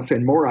stuff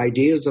and more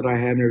ideas that I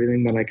have and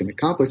everything that I can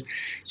accomplish.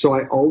 So I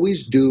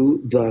always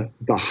do the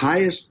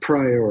highest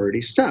priority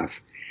stuff.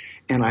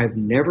 And I've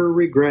never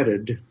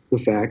regretted the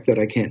fact that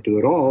I can't do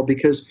it all,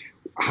 because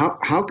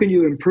how can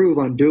you improve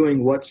on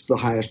doing what's the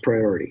highest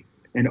priority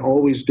and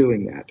always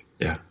doing that?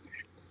 Yeah.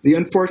 The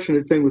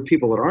unfortunate thing with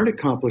people that aren't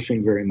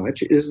accomplishing very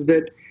much is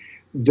that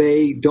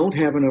they don't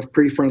have enough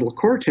prefrontal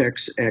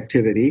cortex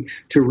activity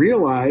to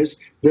realize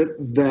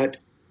that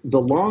the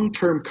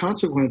long-term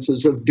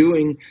consequences of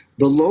doing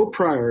the low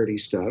priority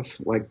stuff,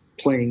 like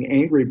playing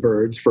Angry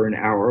Birds for an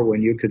hour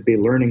when you could be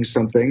learning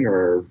something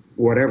or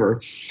whatever,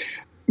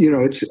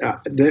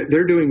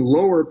 they're doing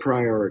lower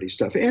priority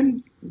stuff.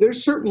 And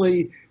there's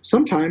certainly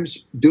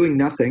sometimes doing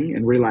nothing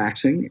and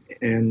relaxing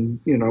and,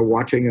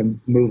 watching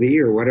a movie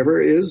or whatever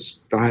is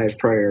the highest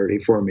priority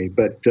for me.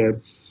 But,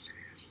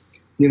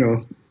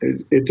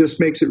 it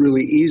just makes it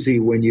really easy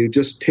when you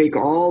just take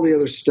all the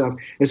other stuff.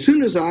 As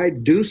soon as I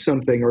do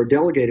something or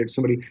delegate it to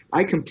somebody,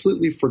 I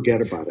completely forget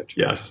about it.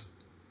 Yes.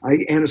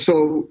 And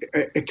so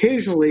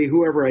occasionally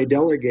whoever I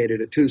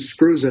delegated it to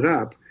screws it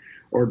up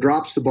or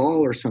drops the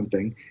ball or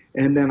something.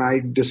 And then I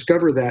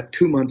discover that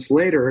 2 months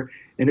later,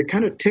 and it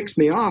kind of ticks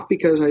me off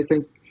because I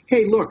think,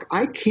 hey, look,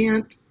 I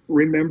can't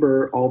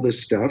remember all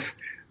this stuff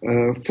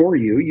for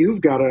you.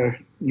 You've got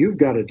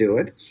to do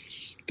it.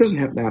 It doesn't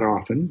happen that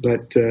often,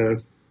 but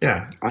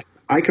yeah,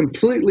 I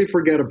completely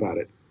forget about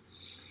it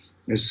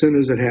as soon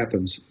as it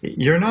happens.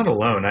 You're not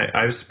alone.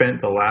 I've spent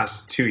the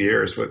last 2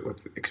 years with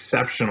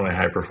exceptionally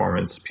high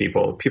performance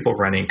people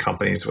running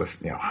companies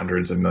with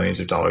hundreds of millions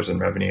of dollars in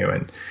revenue,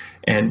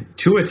 And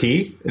to a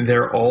T,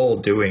 they're all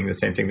doing the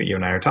same thing that you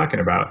and I are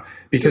talking about,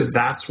 because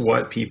that's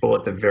what people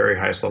at the very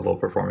highest level of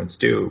performance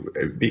do,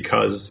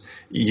 because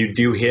you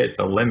do hit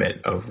a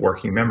limit of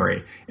working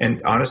memory.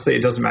 And honestly,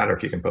 it doesn't matter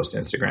if you can post to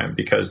Instagram,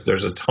 because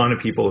there's a ton of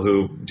people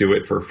who do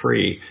it for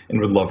free and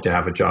would love to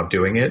have a job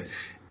doing it.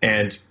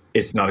 And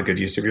it's not a good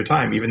use of your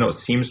time. Even though it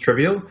seems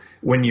trivial,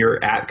 when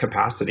you're at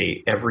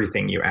capacity,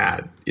 everything you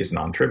add is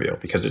non-trivial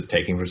because it's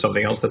taking from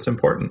something else that's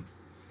important.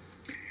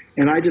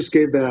 And I just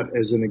gave that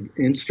as an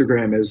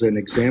Instagram as an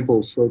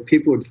example, so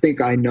people would think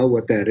I know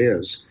what that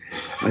is.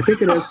 I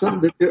think it has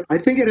something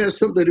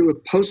to do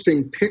with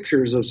posting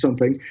pictures of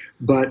something,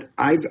 but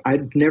I've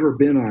never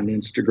been on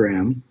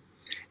Instagram,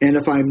 and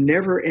if I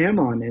never am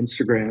on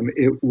Instagram,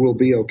 it will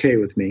be okay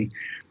with me.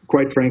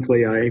 Quite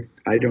frankly, I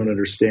don't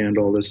understand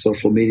all this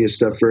social media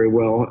stuff very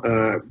well,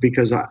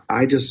 because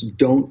I just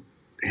don't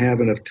have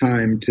enough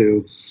time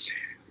to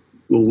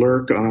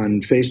lurk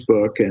on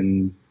Facebook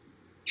and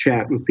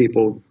chat with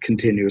people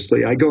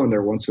continuously. I go in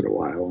there once in a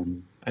while.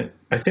 And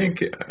I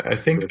think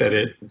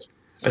Instagram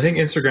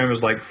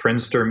is like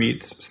Friendster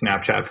meets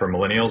Snapchat for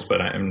millennials,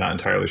 but I'm not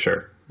entirely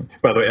sure.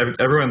 By the way,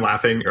 everyone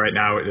laughing right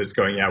now is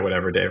going, yeah,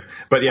 whatever, Dave.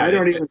 But yeah, I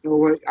don't even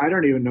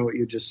know what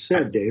you just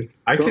said, Dave.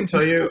 I can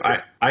tell you,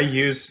 I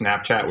use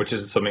Snapchat, which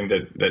is something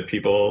that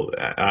people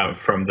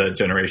from the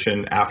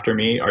generation after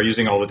me are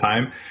using all the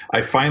time.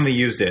 I finally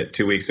used it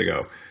 2 weeks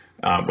ago,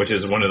 which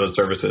is one of those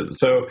services.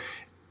 So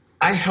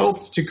I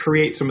helped to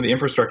create some of the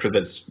infrastructure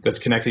that's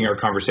connecting our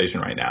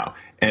conversation right now.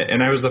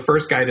 And I was the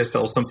first guy to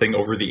sell something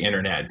over the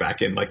internet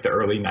back in like the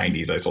early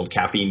 90s. I sold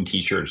caffeine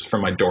t-shirts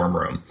from my dorm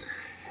room.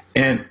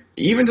 And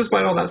even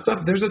despite all that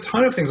stuff, there's a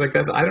ton of things like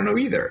that I don't know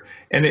either.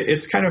 And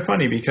it's kind of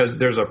funny because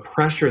there's a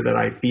pressure that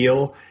I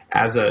feel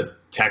as a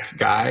tech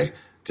guy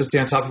to stay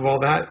on top of all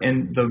that.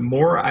 And the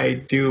more I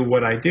do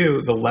what I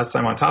do, the less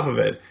I'm on top of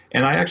it.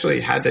 And I actually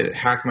had to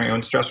hack my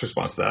own stress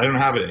response to that. I don't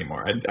have it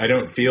anymore. I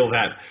don't feel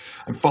that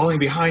I'm falling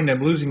behind,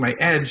 I'm losing my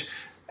edge.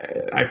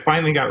 I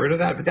finally got rid of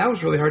that, but that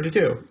was really hard to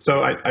do.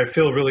 So I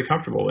feel really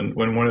comfortable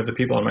when one of the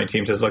people on my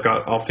team says, look,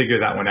 I'll figure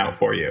that one out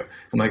for you.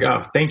 I'm like,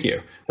 oh, thank you.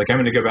 Like, I'm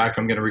going to go back,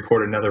 I'm going to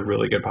record another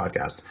really good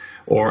podcast,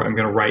 or I'm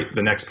going to write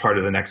the next part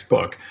of the next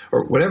book,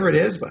 or whatever it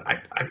is. But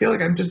I feel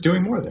like I'm just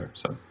doing more there.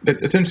 So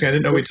it's interesting. I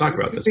didn't know we'd talk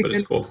about this, but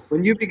it's cool.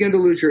 When you begin to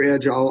lose your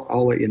edge,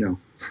 I'll let you know.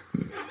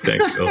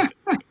 Thanks, Bill.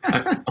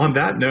 On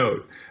that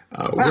note,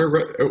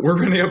 we're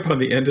running up on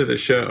the end of the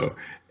show.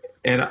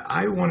 And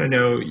I want to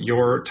know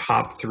your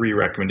top 3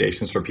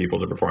 recommendations for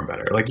people to perform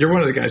better. Like, you're one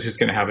of the guys who's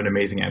going to have an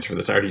amazing answer for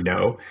this. I already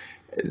know.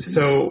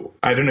 So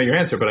I don't know your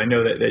answer, but I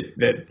know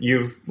that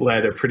you've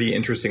led a pretty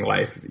interesting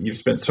life. You've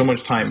spent so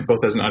much time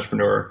both as an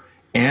entrepreneur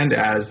and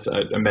as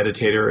a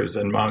meditator, as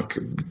a monk,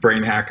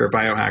 brain hacker,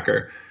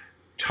 biohacker.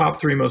 Top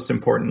 3 most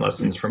important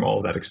lessons from all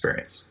of that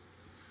experience.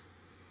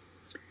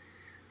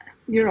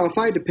 You know, if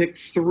I had to pick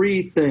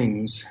 3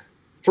 things,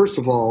 first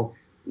of all,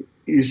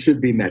 you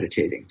should be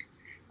meditating.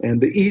 And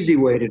the easy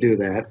way to do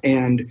that,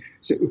 and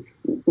so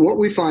what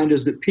we find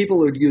is that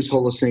people who use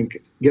Holosync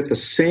get the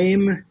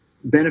same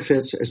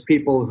benefits as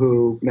people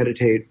who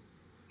meditate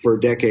for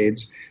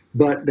decades,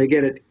 but they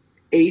get it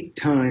 8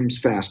 times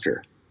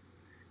faster.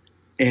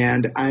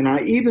 And I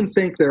even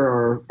think there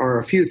are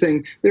a few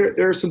things, there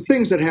are some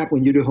things that happen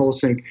when you do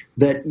Holosync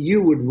that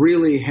you would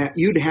really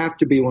you'd have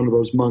to be one of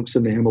those monks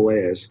in the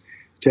Himalayas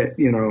to,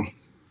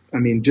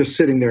 just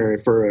sitting there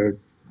for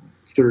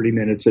 30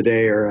 minutes a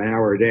day or an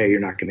hour a day, you're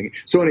not going to.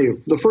 So anyway,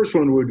 the first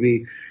one would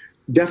be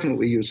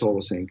definitely use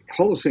Holosync.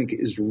 Holosync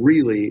is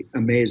really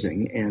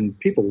amazing, and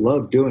people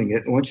love doing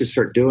it. And once you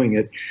start doing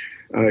it,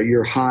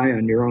 you're high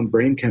on your own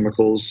brain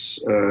chemicals,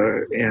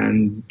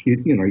 and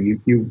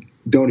you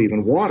don't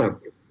even want to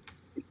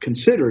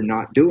consider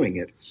not doing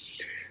it.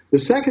 The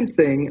second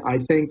thing I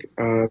think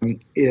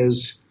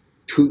is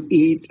to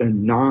eat a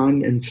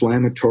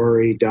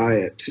non-inflammatory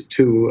diet,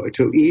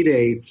 to eat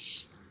a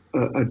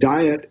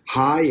diet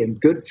high in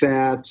good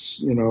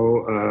fats,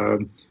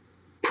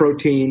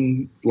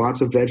 protein,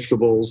 lots of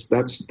vegetables,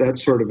 that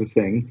sort of a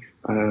thing.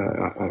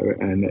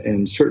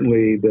 And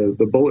certainly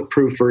the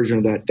bulletproof version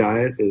of that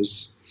diet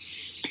is,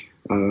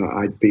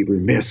 I'd be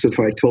remiss if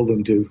I told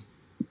them to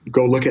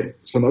go look at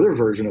some other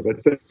version of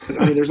it. But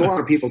there's a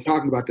lot of people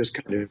talking about this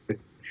kind of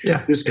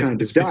it's diet.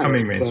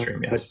 becoming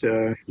mainstream, yes.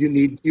 But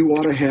you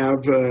want to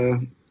have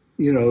the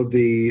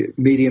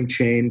medium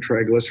chain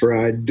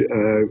triglyceride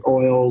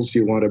oils.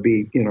 You want to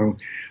be,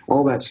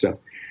 all that stuff.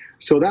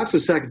 So that's the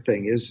second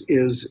thing is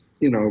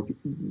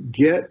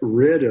get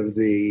rid of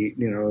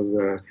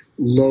the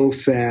low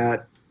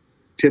fat,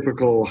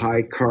 typical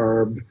high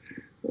carb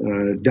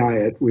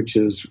diet, which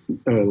is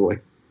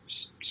like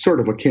sort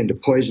of akin to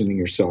poisoning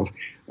yourself.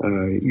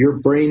 Your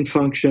brain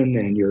function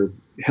and your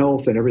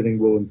health and everything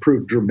will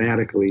improve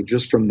dramatically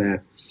just from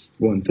that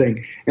one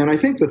thing. And I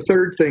think the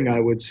third thing I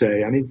would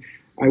say, I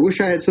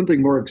wish I had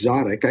something more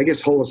exotic. I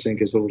guess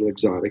Holosync is a little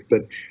exotic,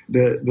 but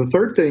the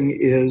third thing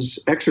is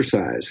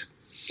exercise.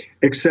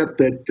 Except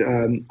that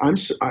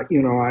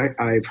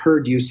I've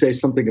heard you say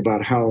something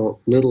about how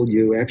little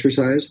you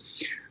exercise.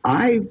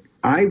 I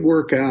I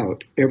work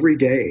out every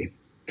day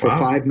for Wow.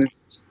 5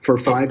 minutes. For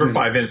 5 minutes.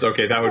 5 minutes.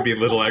 Okay, that would be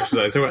little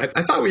exercise. So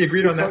I thought we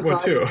agreed on that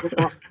one too.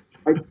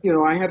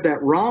 I have that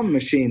ROM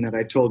machine that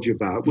I told you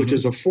about, which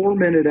is a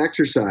 4-minute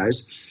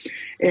exercise,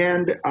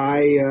 and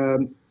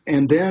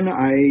then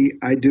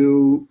I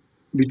do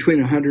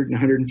between 100 and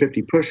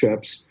 150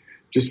 push-ups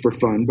just for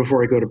fun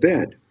before I go to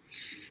bed.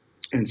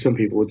 And some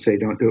people would say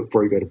don't do it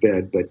before you go to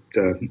bed, but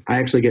I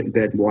actually get in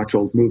bed and watch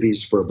old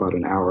movies for about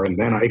an hour, and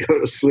then I go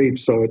to sleep,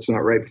 so it's not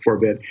right before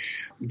bed.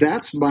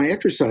 That's my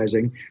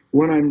exercising.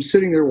 When I'm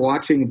sitting there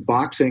watching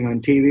boxing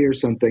on TV or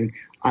something,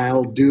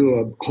 I'll do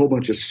a whole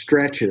bunch of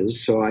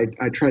stretches, so I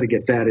try to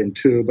get that in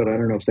too, but I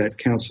don't know if that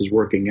counts as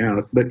working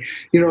out. But,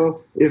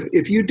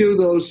 if you do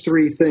those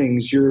three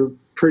things, you're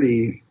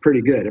pretty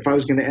good. If I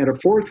was going to add a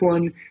fourth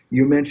one,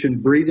 you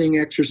mentioned breathing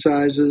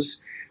exercises.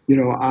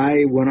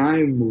 When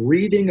I'm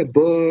reading a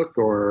book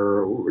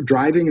or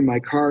driving in my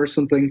car or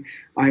something,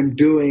 I'm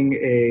doing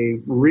a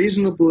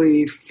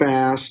reasonably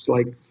fast,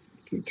 like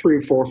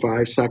 3, 4,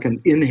 5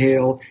 second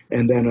inhale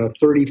and then a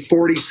 30,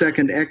 40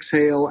 second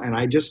exhale. And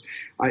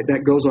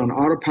that goes on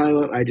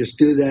autopilot. I just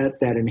do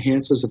that. That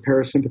enhances the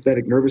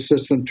parasympathetic nervous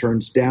system,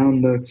 turns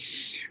down the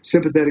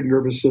sympathetic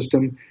nervous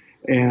system.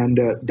 And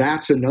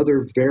that's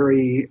another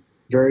very,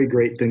 very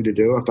great thing to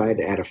do. If I had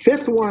to add a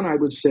fifth one, I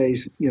would say,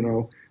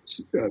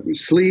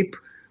 sleep,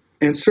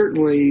 and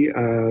certainly,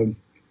 there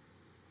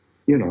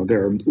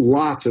are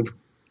lots of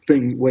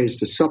ways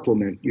to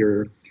supplement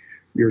your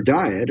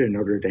diet in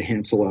order to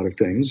enhance a lot of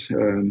things.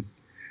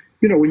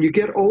 When you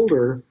get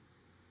older,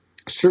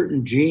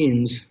 certain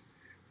genes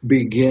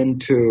begin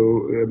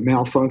to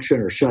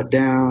malfunction or shut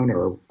down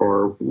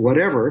or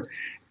whatever,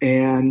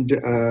 and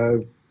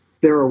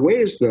there are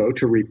ways, though,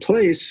 to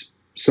replace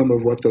some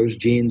of what those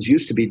genes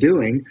used to be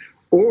doing,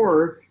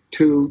 or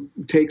to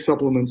take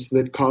supplements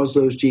that cause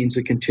those genes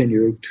to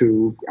continue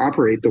to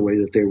operate the way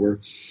that they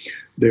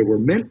were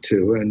meant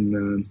to.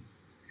 And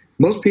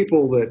most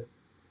people that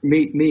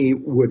meet me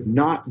would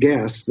not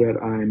guess that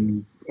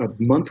I'm a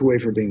month away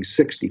from being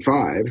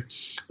 65.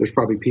 There's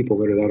probably people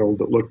that are that old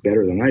that look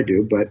better than I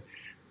do, but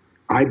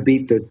I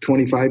beat the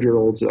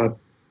 25-year-olds up,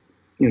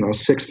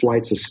 6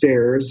 flights of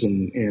stairs,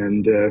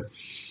 and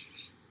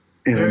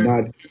I'm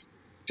not.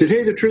 To tell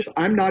you the truth,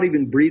 I'm not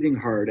even breathing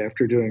hard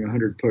after doing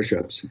 100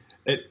 push-ups.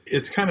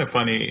 It's kind of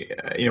funny,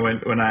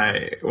 when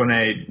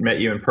I met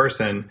you in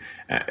person,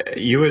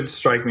 you would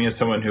strike me as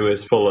someone who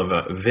is full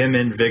of vim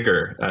and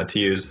vigor, to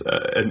use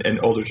an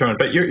older term.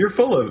 But you're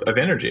full of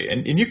energy,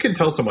 and you can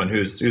tell someone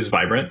who's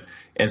vibrant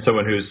and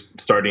someone who's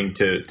starting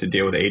to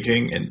deal with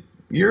aging, and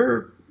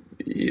you're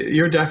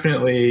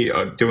definitely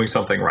doing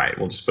something right.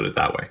 We'll just put it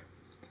that way.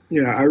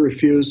 Yeah, I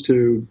refuse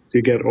to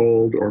get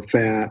old or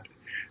fat,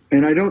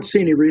 and I don't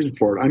see any reason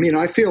for it. I mean,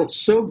 I feel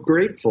so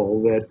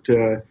grateful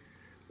that.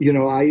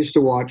 I used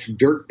to watch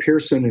Dirk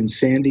Pearson and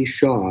Sandy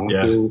Shaw,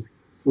 who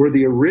were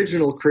the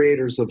original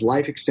creators of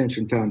Life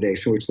Extension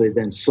Foundation, which they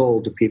then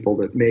sold to people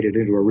that made it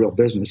into a real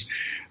business.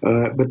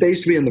 But they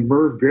used to be on the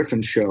Merv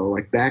Griffin show,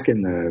 like back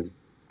in the,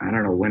 I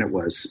don't know when it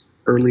was,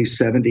 early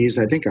 70s.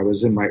 I think I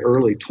was in my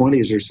early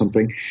 20s or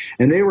something.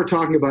 And they were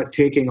talking about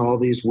taking all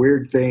these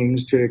weird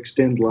things to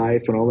extend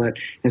life and all that.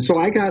 And so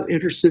I got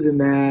interested in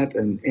that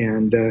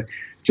and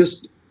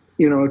just,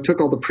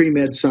 took all the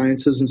pre-med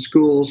sciences in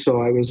school.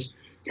 So I was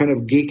kind of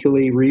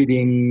geekily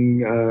reading,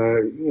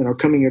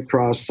 coming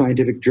across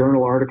scientific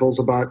journal articles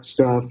about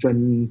stuff.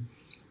 And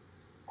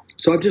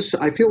so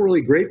I feel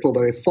really grateful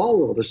that I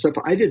follow all this stuff.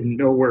 I didn't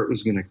know where it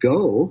was going to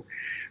go.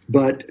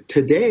 But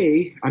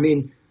today, I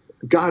mean,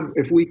 God,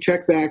 if we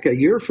check back a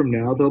year from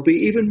now, there'll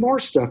be even more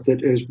stuff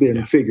that has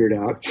been figured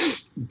out.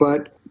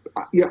 But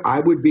I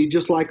would be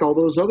just like all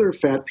those other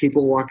fat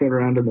people walking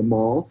around in the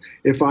mall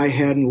if I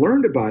hadn't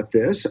learned about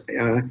this.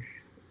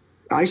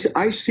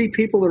 I see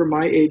people that are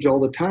my age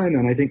all the time,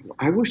 and I think,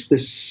 I wish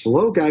this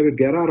slow guy would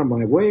get out of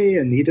my way,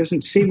 and he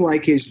doesn't seem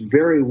like he's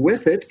very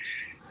with it.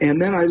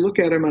 And then I look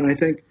at him and I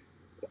think,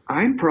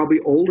 I'm probably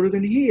older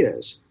than he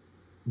is.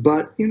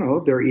 But,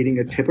 they're eating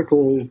a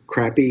typical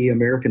crappy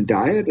American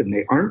diet, and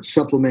they aren't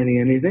supplementing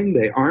anything.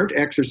 They aren't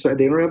exercising.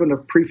 They don't have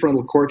enough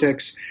prefrontal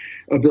cortex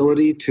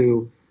ability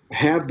to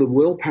have the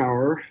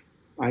willpower.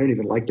 I don't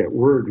even like that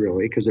word,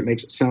 really, because it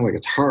makes it sound like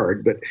it's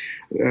hard. But,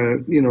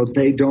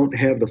 they don't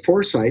have the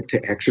foresight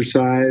to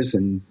exercise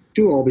and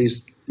do all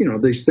these,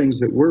 these things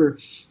that we're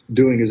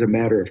doing as a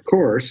matter of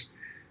course.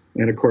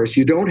 And, of course,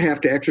 you don't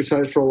have to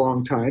exercise for a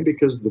long time,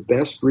 because the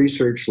best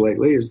research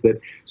lately is that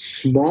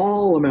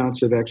small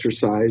amounts of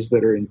exercise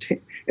that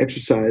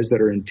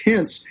are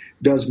intense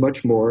does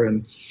much more.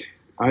 And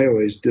I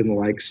always didn't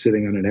like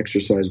sitting on an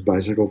exercise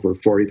bicycle for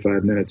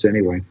 45 minutes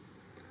anyway.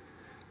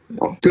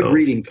 Well, good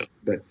reading,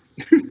 but...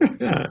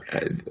 Yeah,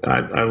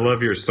 I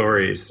love your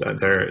stories.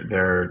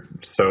 They're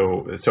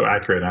so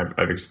accurate.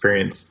 I've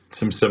experienced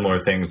some similar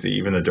things,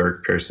 even the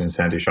Dirk Pearson and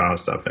Sandy Shaw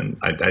stuff, and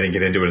I didn't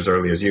get into it as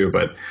early as you,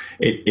 but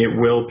it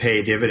will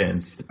pay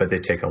dividends, but they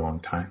take a long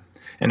time.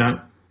 And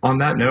on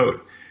that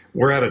note,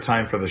 we're out of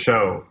time for the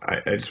show.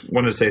 I just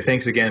wanted to say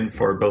thanks again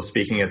for both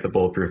speaking at the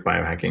Bulletproof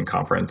Biohacking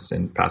Conference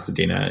in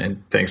Pasadena,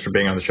 and thanks for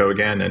being on the show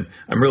again. And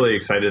I'm really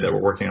excited that we're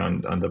working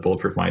on the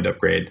Bulletproof Mind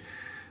Upgrade.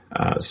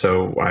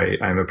 So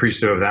I'm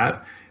appreciative of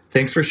that.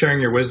 Thanks for sharing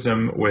your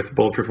wisdom with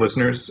Bulletproof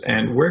listeners.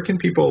 And where can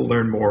people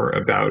learn more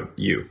about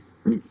you?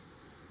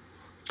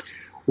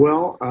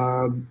 Well,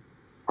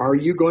 are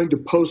you going to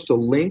post a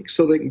link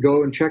so they can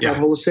go and check out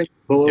Holosync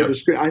below the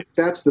screen? I think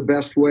that's the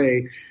best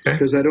way,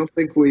 because I don't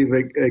think we've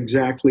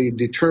exactly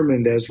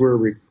determined as we're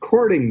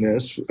recording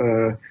this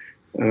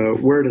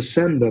where to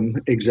send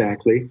them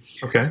exactly.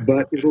 Okay.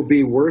 But it'll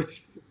be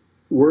worth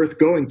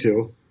going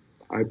to.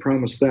 I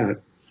promise that.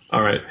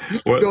 All right.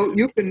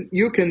 You can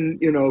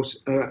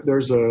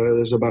there's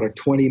about a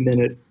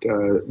 20-minute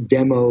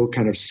demo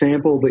kind of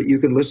sample that you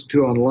can listen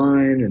to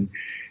online,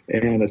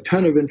 and a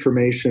ton of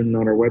information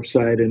on our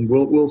website, and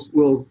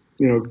we'll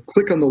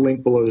click on the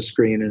link below the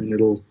screen, and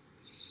it'll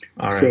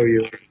show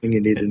you everything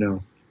you need to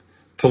know.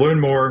 To learn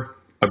more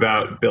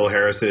about Bill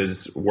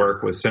Harris's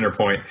work with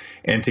Centerpoint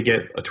and to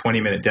get a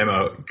 20-minute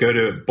demo, go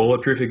to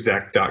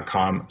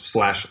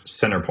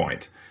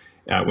bulletproofexec.com/Centerpoint.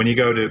 When you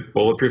go to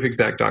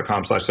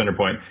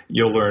bulletproofexec.com/Centerpoint,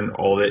 you'll learn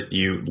all that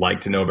you'd like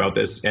to know about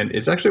this. And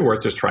it's actually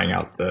worth just trying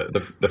out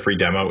the free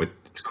demo.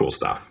 It's cool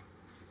stuff.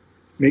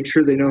 Make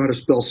sure they know how to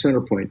spell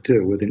Centerpoint,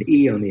 too, with an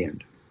E on the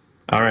end.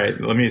 All right.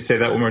 Let me say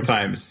that one more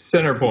time.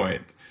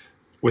 Centerpoint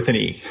with an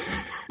E.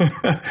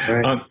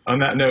 Right. On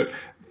that note,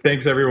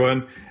 thanks,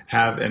 everyone.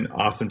 Have an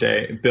awesome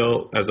day.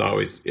 Bill, as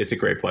always, it's a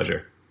great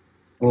pleasure.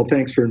 Well,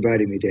 thanks for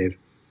inviting me, Dave.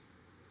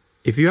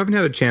 If you haven't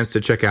had a chance to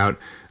check out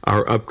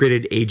our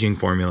upgraded aging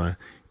formula,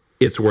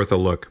 it's worth a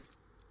look.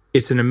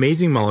 It's an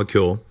amazing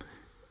molecule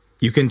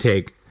you can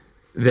take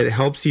that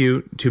helps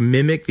you to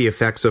mimic the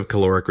effects of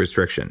caloric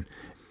restriction.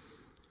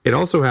 It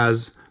also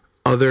has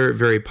other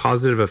very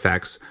positive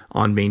effects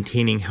on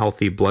maintaining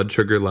healthy blood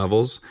sugar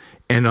levels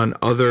and on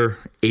other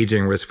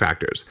aging risk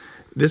factors.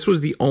 This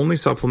was the only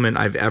supplement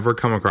I've ever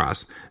come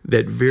across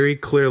that very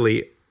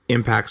clearly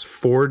impacts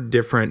 4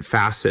 different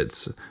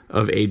facets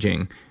of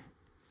aging.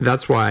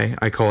 That's why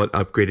I call it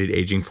Upgraded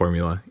Aging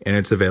Formula, and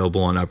it's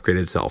available on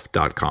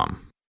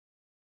upgradedself.com.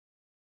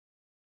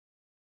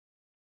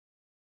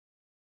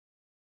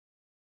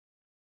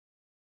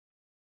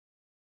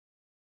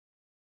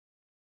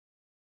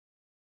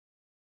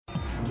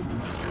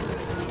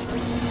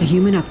 The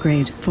Human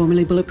Upgrade,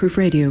 formerly Bulletproof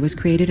Radio, was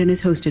created and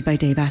is hosted by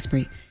Dave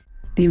Asprey.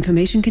 The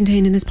information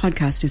contained in this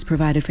podcast is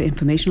provided for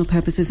informational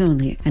purposes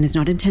only and is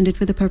not intended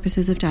for the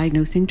purposes of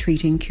diagnosing,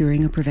 treating,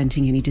 curing, or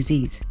preventing any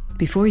disease.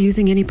 Before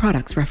using any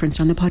products referenced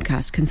on the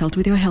podcast, consult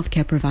with your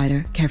healthcare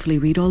provider, carefully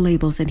read all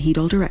labels, and heed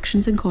all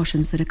directions and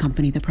cautions that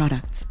accompany the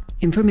products.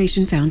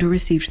 Information found or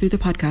received through the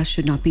podcast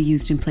should not be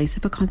used in place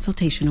of a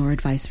consultation or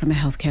advice from a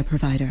healthcare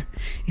provider.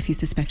 If you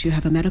suspect you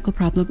have a medical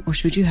problem or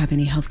should you have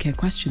any healthcare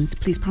questions,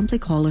 please promptly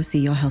call or see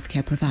your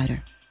healthcare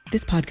provider.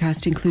 This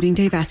podcast, including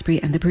Dave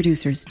Asprey and the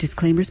producers,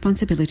 disclaim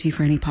responsibility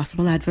for any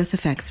possible adverse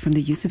effects from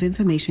the use of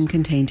information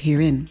contained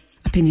herein.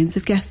 Opinions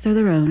of guests are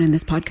their own, and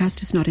this podcast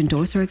does not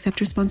endorse or accept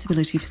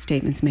responsibility for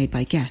statements made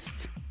by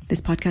guests.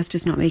 This podcast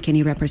does not make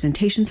any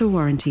representations or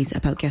warranties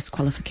about guest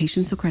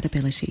qualifications or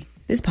credibility.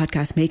 This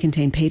podcast may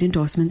contain paid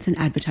endorsements and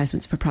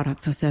advertisements for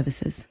products or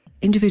services.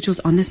 Individuals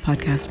on this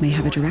podcast may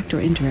have a direct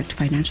or indirect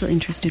financial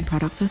interest in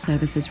products or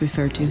services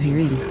referred to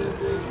herein.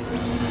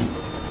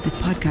 This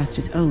podcast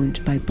is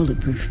owned by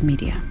Bulletproof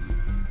Media.